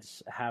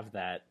comrades have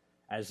that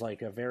as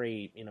like a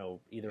very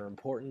either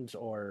important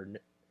or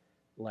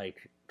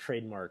like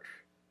trademark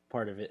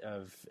part of it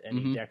of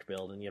any Mhm. deck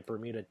build, and yet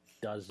Bermuda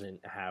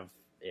doesn't have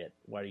it.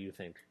 Why do you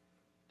think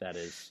that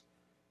is?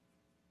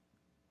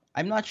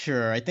 I'm not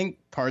sure. I think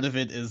part of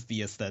it is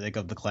the aesthetic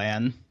of the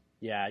clan.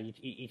 Yeah,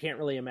 you can't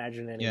really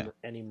imagine Yeah.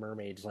 any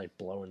mermaids like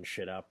blowing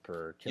shit up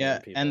or killing Yeah,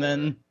 people. and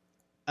then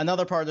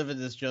another part of it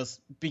is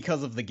just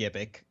because of the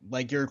gimmick.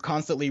 Like you're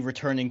constantly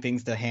returning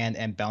things to hand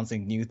and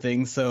bouncing new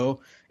things,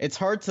 so it's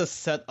hard to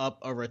set up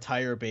a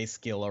retire-based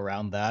skill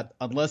around that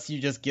unless you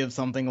just give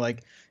something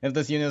like, if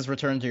this unit is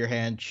returned to your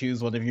hand,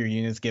 choose one of your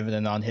units, give it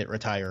a non-hit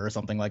retire or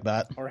something like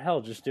that. or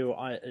hell, just do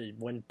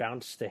when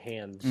bounce to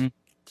hand,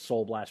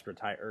 Soul Blast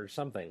retire or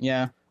something.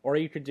 Yeah. Or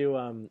you could do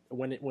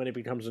when it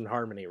becomes in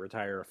harmony,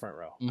 retire a front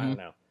row. I don't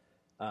know.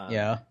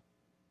 Yeah.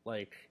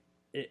 Like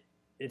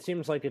it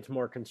seems like it's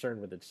more concerned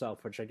with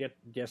itself, which I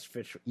guess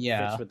fits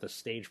with the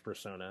stage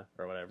persona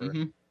or whatever.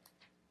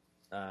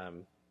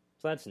 So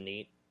that's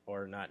neat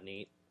or not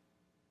neat.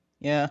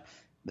 Yeah.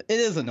 It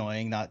is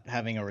annoying not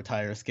having a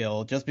retire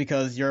skill, just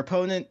because your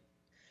opponent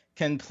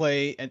can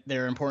play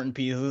their important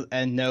pieces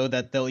and know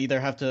that they'll either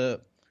have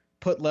to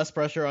put less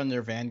pressure on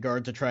their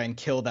Vanguard to try and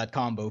kill that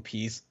combo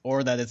piece,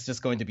 or that it's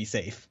just going to be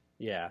safe.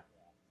 Yeah.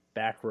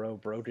 Back row,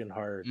 broken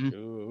heart.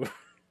 Ooh.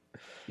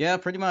 Yeah,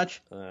 pretty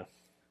much.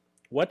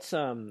 What's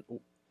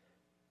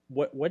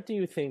what do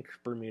you think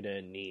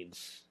Bermuda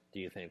needs? Do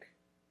you think?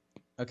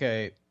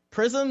 Okay,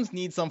 Prisms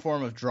need some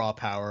form of draw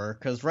power,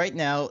 because right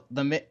now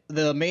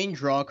the main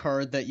draw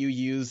card that you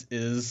use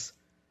is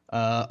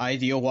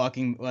Ideal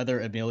Walking Leather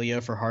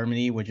Amelia for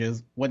Harmony, which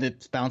is when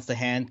it's bounced to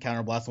hand,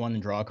 counterblast 1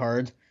 and draw a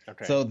card.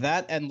 Okay. So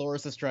that and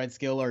Loris' Stride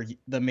skill are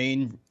the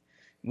main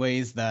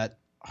ways that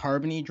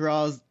Harmony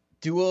draws.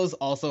 Duos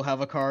also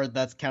have a card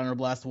that's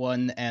counterblast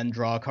 1 and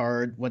draw a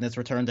card when it's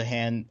returned to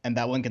hand, and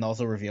that one can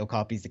also reveal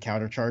copies to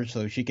countercharge,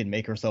 so she can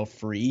make herself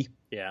free.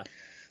 Yeah.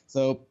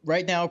 So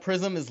right now,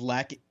 Prism is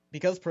lacking,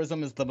 because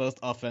Prism is the most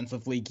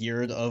offensively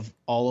geared of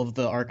all of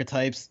the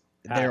archetypes.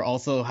 They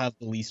also have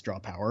the least draw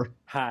power.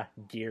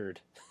 Geared.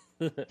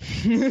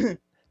 So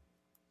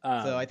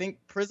I think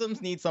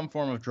Prisms need some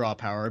form of draw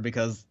power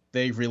because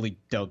they really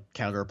don't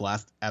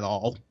counterblast at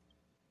all.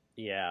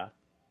 Yeah,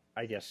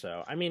 I guess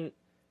so. I mean,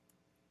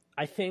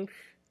 I think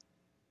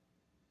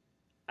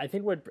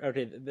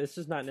this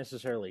is not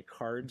necessarily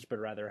cards, but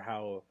rather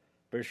how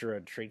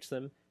Bushiroad treats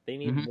them. They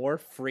need more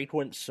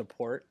frequent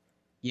support.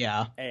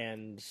 Yeah.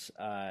 And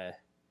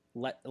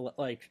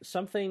like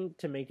something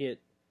to make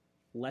it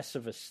less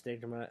of a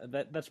stigma.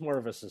 That's more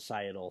of a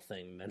societal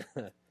thing than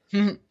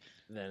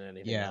than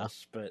anything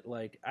else. But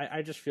like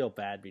I just feel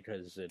bad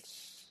because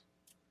it's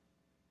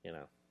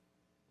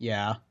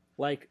Yeah.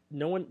 Like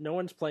no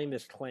one's playing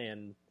this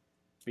clan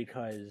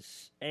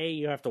because A,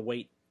 you have to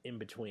wait in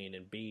between,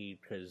 and B,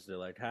 because they're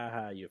like,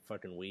 haha, you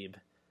fucking weeb.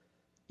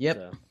 Yep.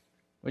 So,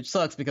 which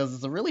sucks because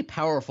it's a really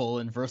powerful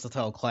and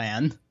versatile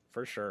clan.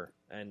 For sure.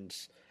 And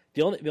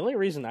the only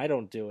reason I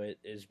don't do it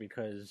is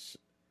because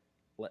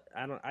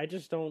I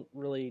just don't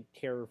really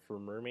care for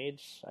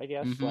mermaids, I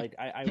guess. Like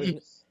I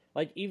would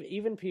like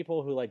even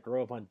people who like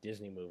grow up on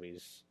Disney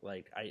movies,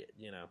 like I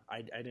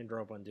didn't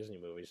grow up on Disney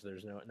movies. So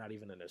there's not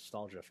even a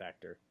nostalgia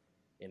factor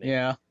in it.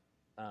 Yeah.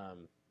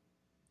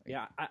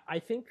 Yeah, I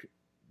think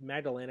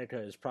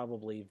Magdallanica is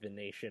probably the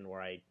nation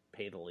where I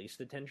pay the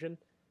least attention.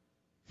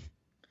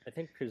 I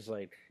think because,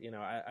 like,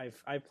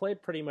 I've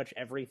played pretty much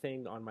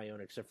everything on my own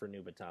except for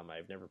Nubatama.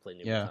 I've never played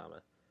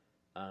Nubatama.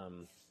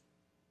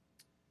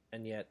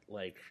 And yet,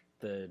 like,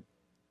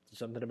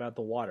 something about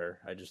the water,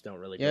 I just don't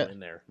really go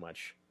in there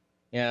much.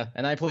 Yeah,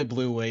 and I play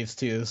Blue Waves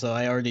too, so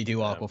I already do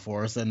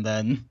Aquaforce, and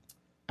then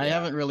I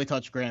haven't really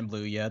touched Grand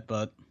Blue yet,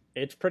 but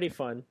it's pretty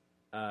fun.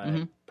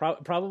 Mm-hmm.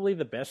 Probably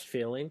the best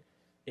feeling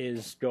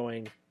is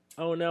going,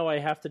 oh no, I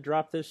have to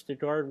drop this to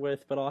guard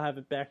with, but I'll have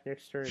it back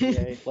next turn.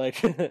 Yay!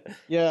 Like,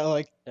 Yeah,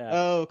 like, yeah,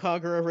 oh,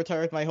 Kagura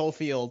retired my whole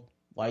field.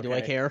 Why do I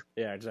okay, care?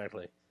 yeah,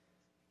 exactly.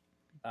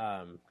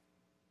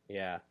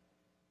 Yeah,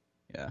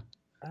 Yeah.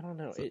 I don't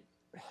know. So,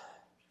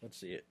 Let's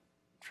see it.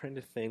 Trying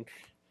to think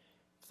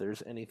if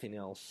there's anything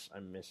else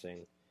I'm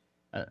missing.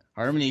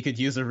 Harmony could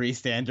use a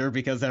restander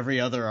because every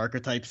other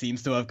archetype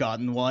seems to have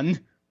gotten one.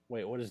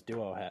 Wait, what does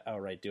Duo have? Oh,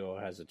 right, Duo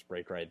has its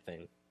break ride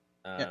thing.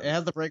 It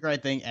has the break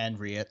ride thing and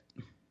Riot.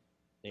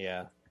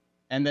 Yeah.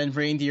 And then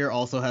Reindeer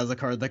also has a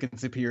card that can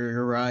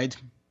superior ride.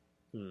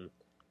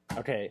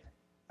 Okay.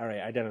 All right,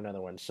 I done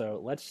another one.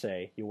 So let's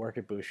say you work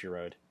at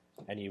Bushiroad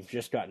and you've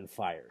just gotten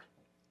fired.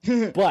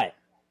 But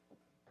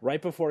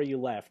right before you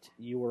left,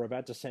 you were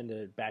about to send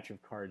a batch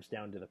of cards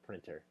down to the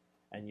printer.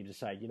 And you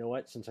decide, you know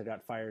what? Since I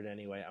got fired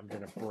anyway, I'm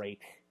going to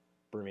break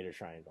Bermuda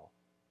Triangle.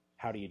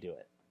 How do you do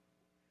it?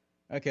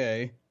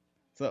 Okay.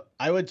 So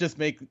I would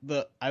just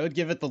I would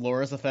give it the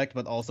Loris effect,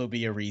 but also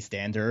be a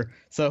restander.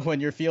 So when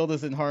your field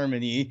is in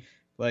Harmony,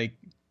 like,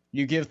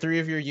 you give 3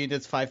 of your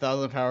units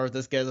 5,000 power,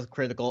 this gets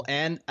critical,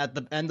 and at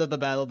the end of the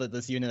battle that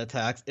this unit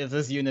attacks, if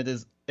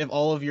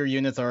all of your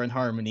units are in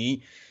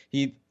Harmony,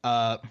 he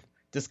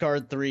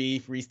discard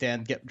 3,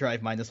 restand, get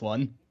drive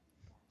 -1.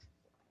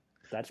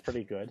 That's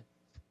pretty good.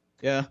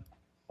 Yeah.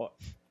 Well,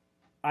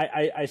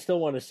 I still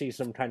want to see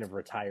some kind of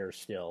retire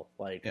still.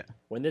 Like, yeah.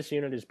 When this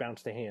unit is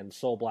bounced to hand,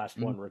 Soul Blast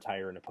 1,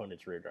 retire an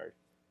opponent's rear guard.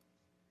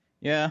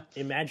 Yeah.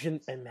 Imagine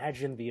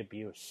the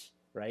abuse,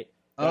 right?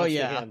 Bounce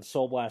to hand,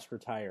 Soul Blast,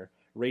 retire.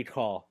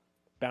 Recall,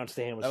 bounce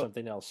to hand with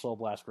something else, Soul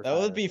Blast, retire.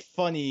 That would be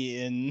funny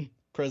in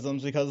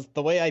Prisms, because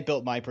the way I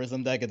built my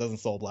Prism deck, it doesn't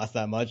Soul Blast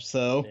that much,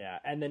 so... Yeah,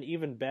 and then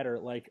even better,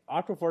 like,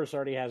 Aquaforce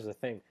already has the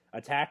thing.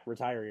 Attack,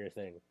 retire your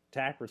thing.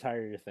 Attack,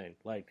 retire your thing.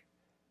 Like,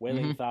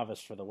 Wailing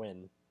Thavas for the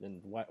win.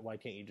 And why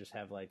can't you just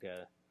have, like,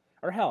 a...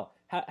 Or hell,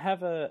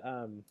 have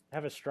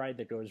a stride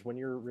that goes, when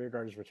your rear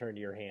guard is returned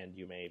to your hand,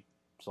 you may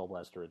Soul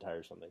Blast to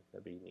retire something.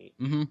 That'd be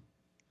neat.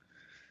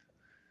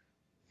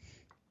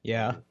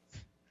 Yeah.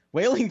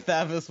 Wailing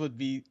Thavas would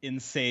be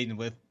insane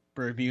with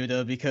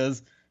Bermuda,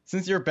 because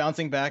since you're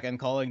bouncing back and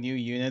calling new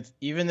units,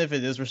 even if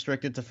it is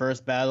restricted to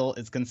first battle,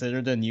 it's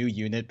considered a new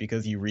unit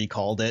because you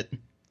recalled it.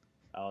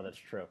 Oh, that's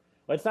true.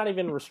 But it's not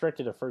even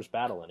restricted to first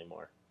battle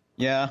anymore.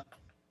 Yeah.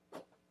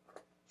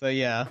 So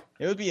yeah,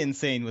 it would be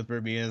insane with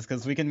Bermudas,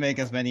 because we can make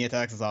as many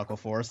attacks as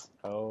Aquaforce.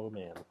 Oh,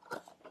 man.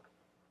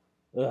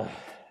 Ugh.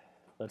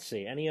 Let's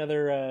see. Any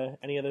other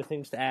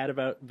things to add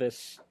about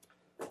this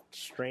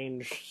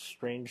strange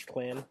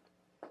clan?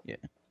 Yeah.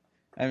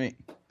 I mean,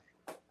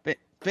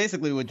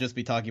 basically would just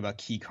be talking about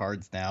key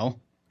cards now.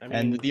 I mean,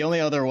 and the only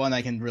other one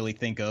I can really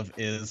think of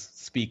is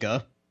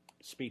Spica.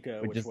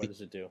 Spica, what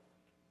does it do?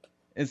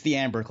 It's the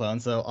Amber clone,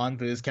 so on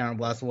boost,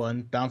 counterblast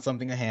 1, bounce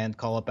something to hand,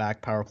 call it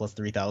back, power plus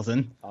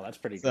 3,000. Oh, that's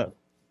pretty good.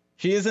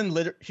 She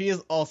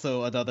is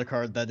also another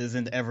card that is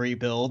in every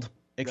build,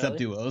 except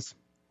duos.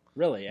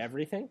 Really?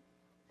 Everything?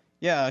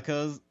 Yeah,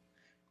 because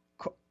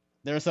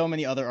there are so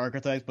many other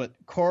archetypes, but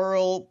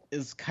Coral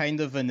is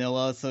kind of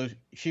vanilla, so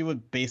she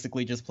would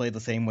basically just play the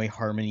same way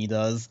Harmony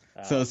does.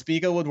 So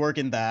Spica would work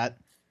in that.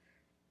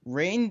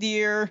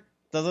 Reindeer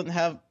doesn't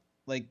have,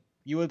 like,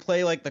 you would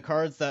play, like, the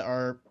cards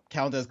that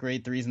count as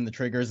grade 3s in the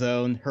trigger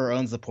zone, her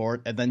own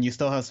support, and then you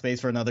still have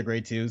space for another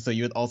grade 2, so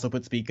you would also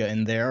put Spica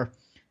in there.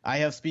 I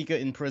have Spica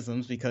in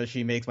Prisms because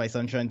she makes my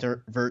Sunshine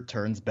Vert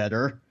turns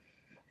better.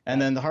 And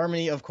then the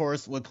Harmony, of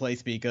course, would play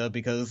Spica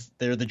because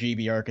they're the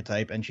GB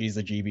archetype, and she's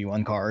a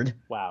GB1 card.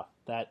 Wow,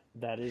 that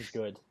is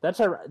good. That's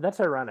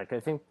ironic.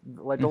 I think,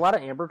 like, a lot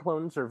of Amber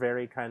clones are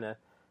very kind of,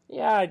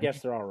 yeah, I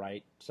guess they're all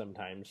right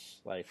sometimes.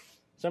 Like,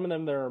 some of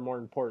them, they're more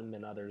important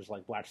than others,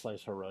 like Black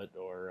Slice Harut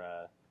or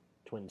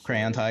Twin Sword,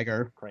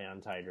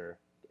 Crayon Tiger,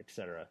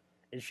 etc.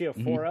 Is she a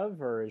 4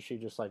 of, or is she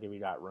just like, if you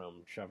got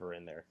room, shove her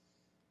in there?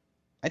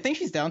 I think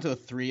she's down to a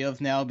 3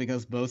 of now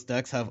because most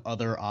decks have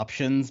other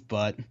options,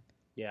 but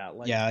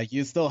yeah,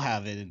 you still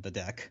have it in the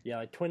deck. Yeah,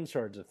 like Twin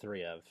Sword's a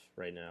 3 of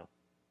right now.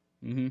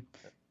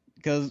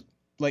 Because,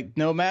 like,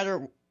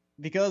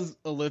 because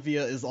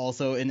Olivia is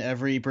also in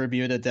every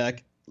Bermuda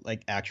deck,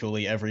 like,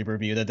 actually every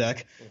Bermuda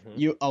deck,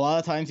 a lot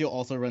of times you'll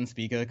also run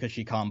Spica because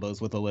she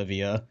combos with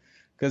Olivia.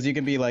 Because you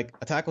can be like,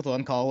 attack with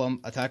 1 column,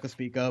 attack with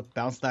Spica,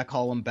 bounce that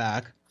column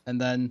back, and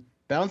then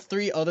bounce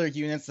 3 other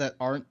units that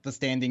aren't the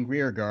standing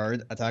rear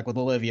guard, attack with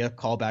Olivia,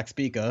 call back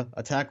Spica,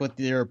 attack with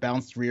your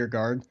bounced rear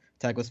guard,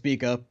 attack with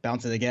Spica,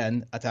 bounce it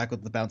again, attack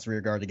with the bounced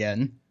rear guard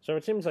again. So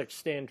it seems like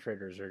stand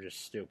triggers are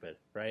just stupid,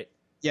 right?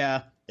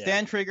 Yeah,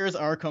 stand triggers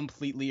are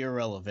completely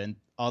irrelevant,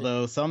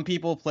 although some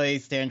people play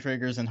stand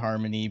triggers in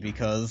Harmony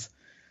because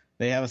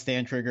they have a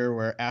stand trigger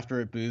where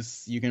after it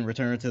boosts, you can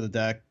return it to the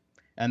deck,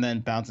 and then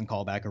bounce and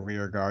call back a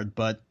rear guard,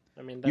 but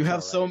I mean, you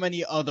have so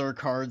many other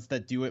cards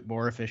that do it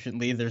more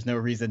efficiently, there's no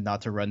reason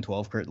not to run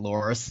 12 crit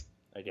Loris.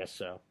 I guess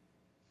so.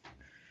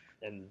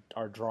 And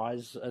are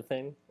draws a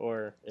thing,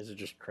 or is it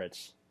just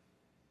crits?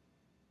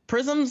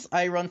 Prisms,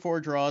 I run 4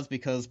 draws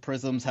because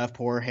Prisms have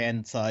poor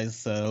hand size,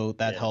 so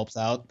that helps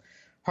out.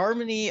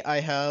 Harmony, I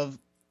have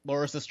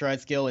Loris'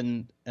 Stride skill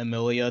and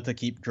Emilia to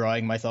keep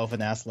drawing myself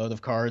an ass load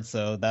of cards,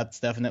 so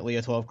that's definitely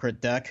a 12 crit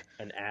deck.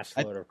 An ass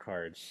I, load of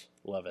cards.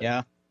 Love it.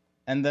 yeah.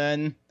 And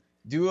then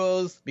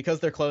duos,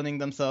 because they're cloning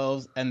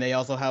themselves, and they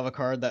also have a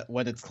card that,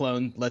 when it's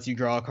cloned, lets you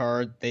draw a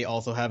card. They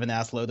also have an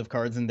ass load of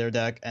cards in their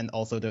deck, and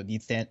also don't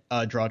need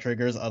draw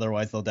triggers,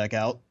 otherwise they'll deck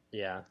out.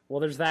 Yeah.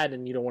 Well, there's that,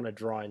 and you don't want to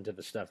draw into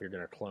the stuff you're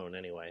going to clone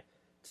anyway.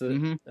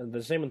 So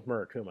the same with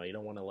Murakuma. You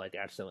don't want to like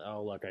accidentally.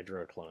 Oh, look, I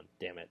drew a clone.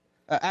 Damn it.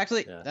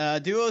 Actually,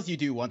 duos you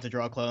do want to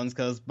draw clones,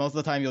 because most of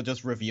the time you'll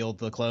just reveal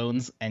the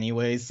clones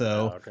anyway,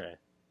 so okay.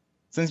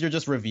 Since you're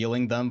just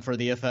revealing them for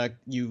the effect,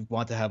 you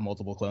want to have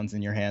multiple clones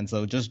in your hand,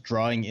 so just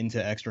drawing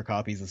into extra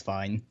copies is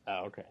fine.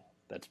 Oh, okay.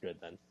 That's good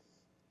then.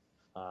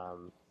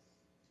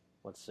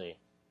 Let's see.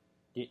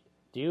 Do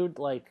you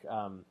like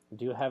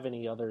do you have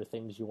any other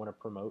things you want to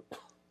promote?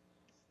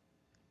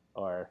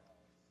 Or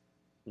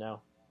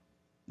no?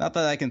 Not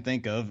that I can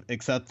think of,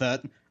 except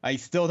that I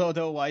still don't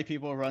know why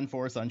people run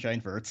 4 Sunshine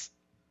Verts.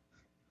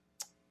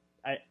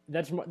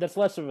 That's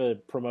less of a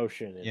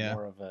promotion and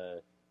more of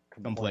a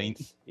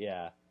complaint.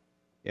 Yeah.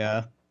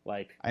 Yeah.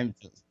 Like I'm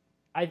just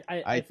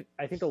I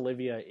think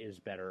Olivia is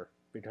better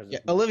because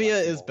Olivia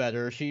is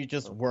better. She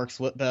just works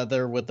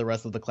better with the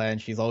rest of the clan.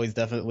 She's always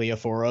definitely a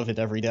 4 of in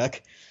every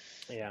deck.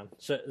 Yeah.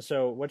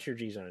 So what's your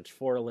G zone? It's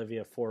 4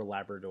 Olivia, 4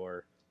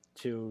 Labrador,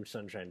 2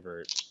 Sunshine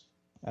Vert.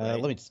 Right?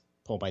 Let me just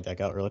pull my deck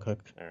out real quick.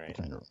 All right.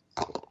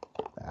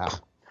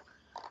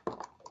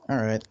 All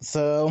right.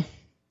 So,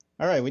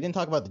 we didn't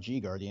talk about the G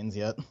Guardians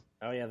yet.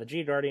 Oh yeah, the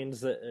G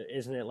Guardians.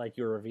 Isn't it like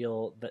you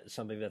reveal that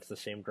something that's the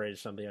same grade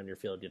as something on your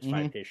field gets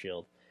 5k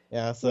shield?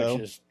 Yeah. So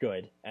which is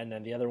good. And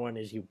then the other one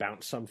is you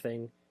bounce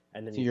something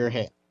and then to your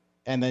hit.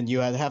 And then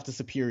you have to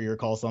superior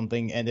call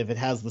something, and if it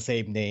has the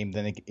same name,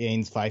 then it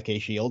gains 5k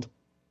shield.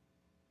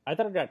 I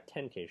thought it got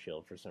 10k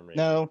shield for some reason.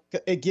 No,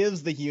 it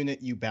gives the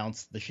unit you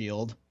bounce the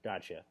shield.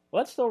 Gotcha.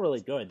 Well, that's still really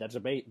good. That's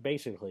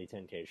basically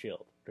 10k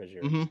shield because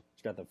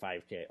it's got the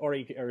 5k. Or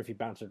if you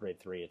bounce a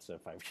grade 3, it's a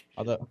 5k.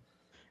 Although,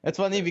 it's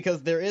funny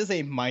because there is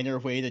a minor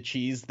way to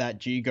cheese that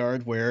G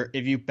guard where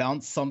if you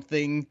bounce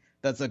something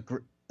that's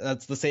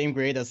the same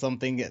grade as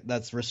something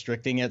that's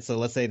restricting it. So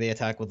let's say they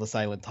attack with a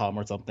Silent Tom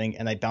or something,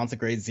 and I bounce a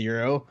grade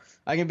 0.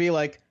 I can be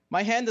like,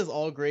 my hand is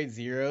all grade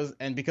 0s,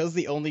 and because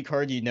the only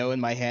card you know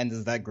in my hand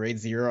is that grade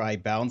 0 I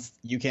bounced,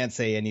 you can't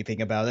say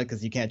anything about it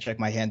because you can't check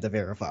my hand to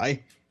verify.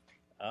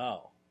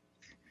 Oh,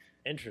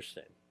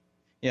 interesting.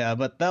 Yeah,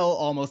 but that'll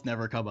almost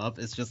never come up.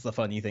 It's just the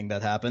funny thing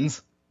that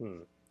happens.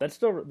 That's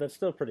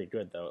still pretty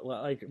good though.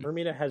 Like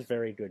Bermuda has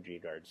very good G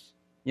guards.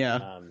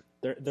 Yeah.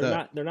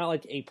 They're not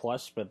like A+,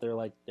 but they're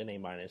like an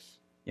A-.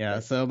 Yeah.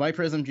 So my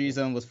Prism G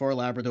zone was 4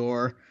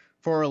 Labrador,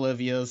 4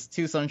 Olivias,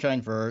 2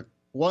 Sunshine Vert,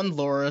 1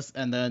 Loris,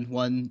 and then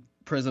 1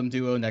 Prism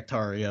Duo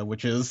Nectaria,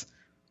 which is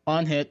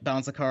on hit,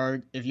 bounce a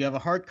card. If you have a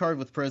heart card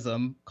with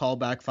Prism, call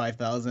back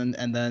 5,000,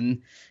 and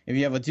then if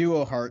you have a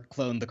Duo Heart,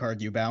 clone the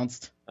card you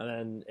bounced.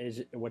 And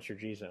then what's your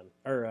G zone?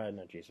 Or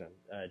not G zone,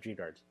 G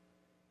guards.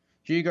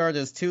 G guard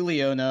is 2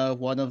 Leona,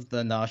 one of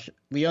the Nasha.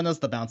 Leona's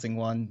the bouncing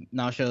one.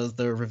 Nasha is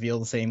the reveal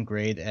the same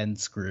grade, and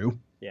Screw.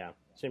 Yeah,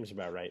 seems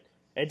about right.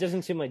 It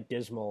doesn't seem like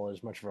Dismal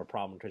is much of a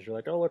problem because you're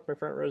like, oh look, my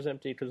front row's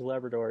empty because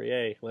Labrador,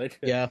 yay! Like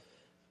yeah.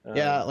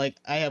 Yeah, like,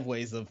 I have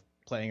ways of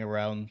playing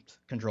around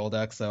control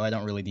decks, so I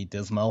don't really need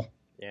Dismal.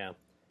 Yeah.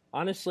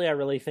 Honestly, I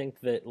really think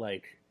that,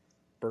 like,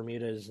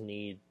 Bermudas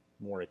need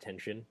more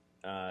attention.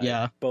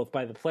 Both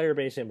by the player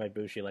base and by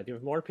Bushi. Like,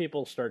 if more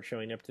people start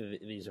showing up to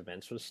these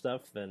events with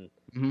stuff, then,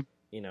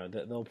 you know,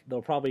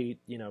 they'll probably,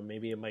 you know,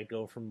 maybe it might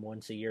go from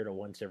once a year to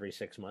once every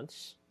 6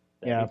 months.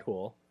 That'd be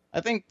cool.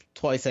 I think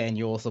twice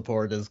annual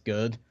support is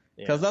good,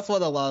 because that's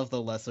what a lot of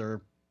the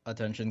lesser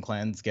attention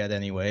clans get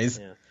anyways.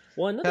 Yeah.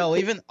 Well, hell,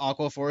 even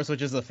Aquaforce,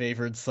 which is a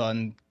favored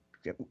son,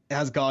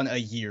 has gone a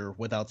year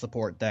without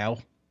support now.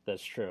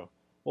 That's true.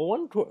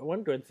 Well,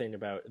 one good thing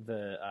about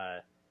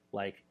the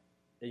like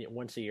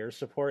once a year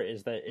support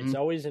is that it's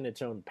always in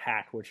its own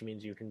pack, which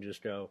means you can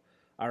just go,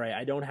 all right,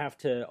 I don't have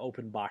to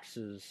open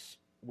boxes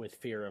with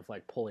fear of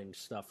like pulling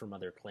stuff from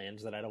other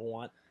clans that I don't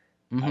want.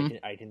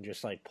 I can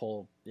just like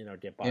pull, you know,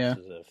 get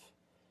boxes of.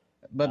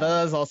 But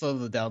that is also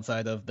the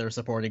downside of they're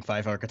supporting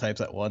 5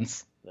 archetypes at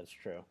once. That's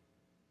true.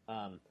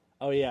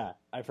 Oh yeah,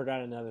 I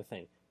forgot another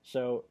thing.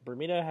 So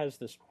Bermuda has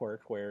this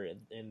quirk where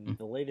in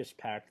the latest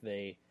pack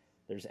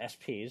there's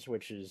SPs,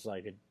 which is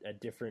like a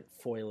different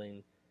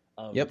foiling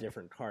of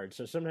different cards.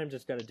 So sometimes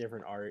it's got a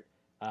different art.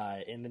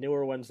 In the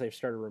newer ones, they've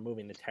started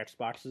removing the text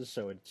boxes,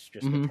 so it's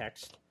just the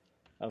text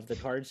of the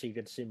cards, so you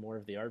get to see more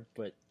of the art.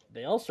 But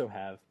they also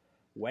have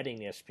wedding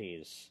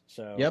SPs.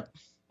 So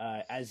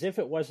as if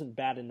it wasn't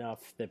bad enough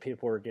that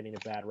people were getting a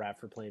bad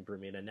rap for playing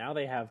Bermuda, now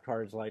they have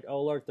cards like,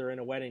 oh look, they're in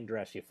a wedding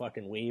dress, you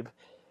fucking weeb.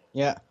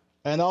 Yeah,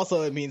 and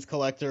also it means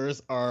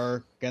collectors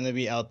are going to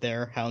be out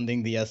there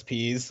hounding the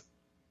SPs.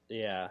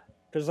 Yeah,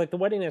 because like the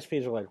wedding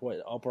SPs are like,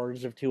 what,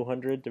 upwards of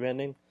 200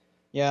 depending?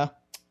 Yeah.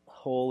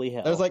 Holy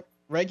hell. There's like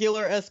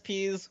regular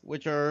SPs,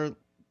 which are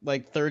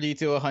like 30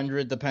 to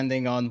 100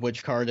 depending on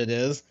which card it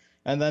is.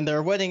 And then there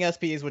are wedding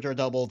SPs, which are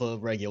double the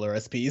regular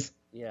SPs.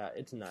 Yeah,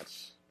 it's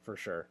nuts for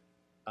sure.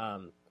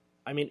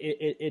 I mean,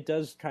 it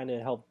does kind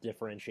of help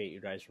differentiate you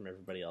guys from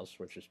everybody else,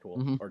 which is cool,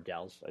 Hmm. or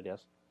gals, I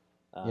guess.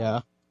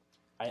 Yeah.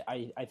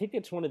 I think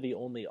it's one of the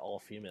only all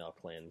female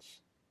clans.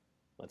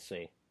 Let's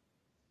see.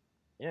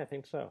 Yeah, I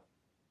think so.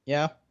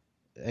 Yeah.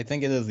 I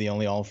think it is the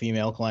only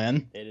all-female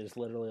clan. It is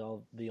literally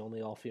the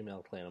only all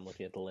female clan. I'm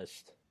looking at the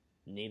list.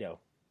 Neato.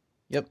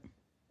 Yep.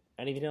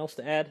 Anything else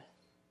to add?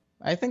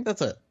 I think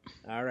that's it.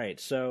 All right.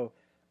 So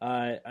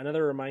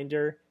another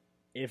reminder: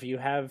 if you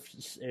have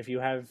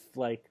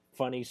like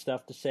funny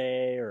stuff to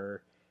say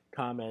or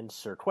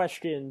comments or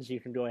questions, you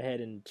can go ahead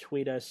and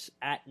tweet us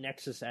at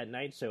Nexus at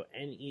Night. So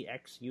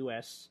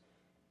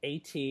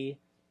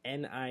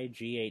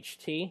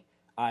NEXUSATNIGHT.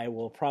 I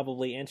will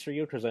probably answer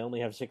you because I only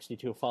have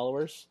 62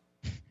 followers.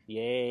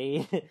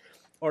 Yay!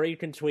 Or you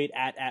can tweet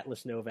at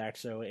Atlas Novak.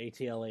 So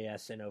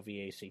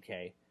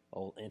ATLASNOVACK.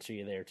 I'll answer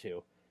you there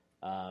too.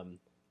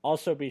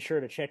 Also, be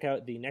sure to check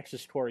out the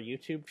Nexus Core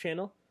YouTube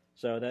channel.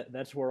 So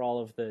that's where all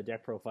of the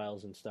deck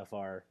profiles and stuff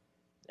are,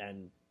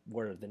 and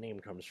where the name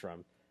comes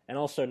from. And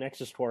also,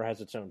 Nexus Core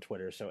has its own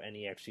Twitter, so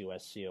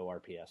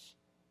NEXUSCORPS.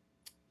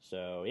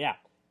 So yeah,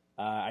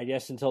 I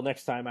guess until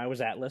next time, I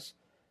was Atlas.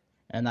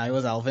 And I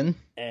was Alvin.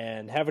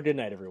 And have a good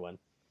night, everyone.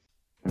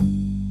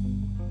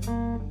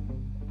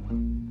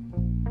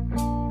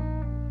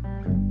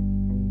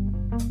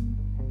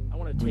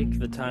 Take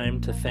the time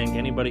to thank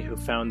anybody who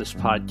found this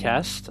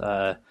podcast.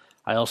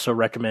 I also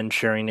recommend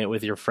sharing it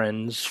with your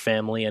friends,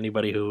 family,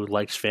 anybody who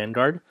likes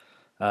Vanguard.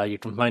 You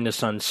can find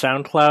us on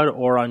SoundCloud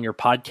or on your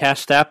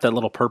podcast app, that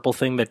little purple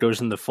thing that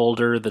goes in the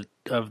folder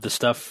of the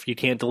stuff you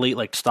can't delete,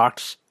 like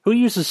stocks. Who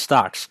uses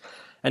stocks?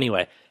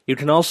 Anyway, you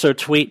can also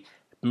tweet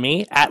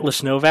me,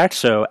 Atlas Novak,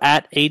 so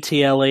at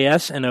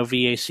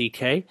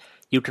ATLASNOVACK.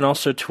 You can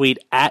also tweet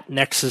at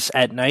Nexus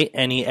at Night,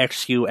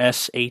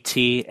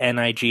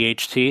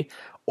 NEXUSATNIGHT.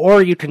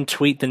 Or you can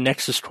tweet the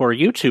Nexus Core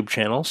YouTube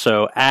channel,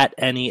 so at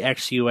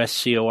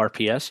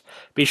NEXUSCORPS.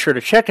 Be sure to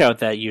check out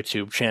that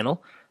YouTube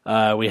channel.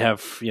 We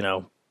have,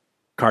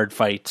 card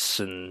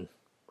fights and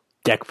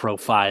deck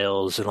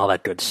profiles and all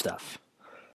that good stuff.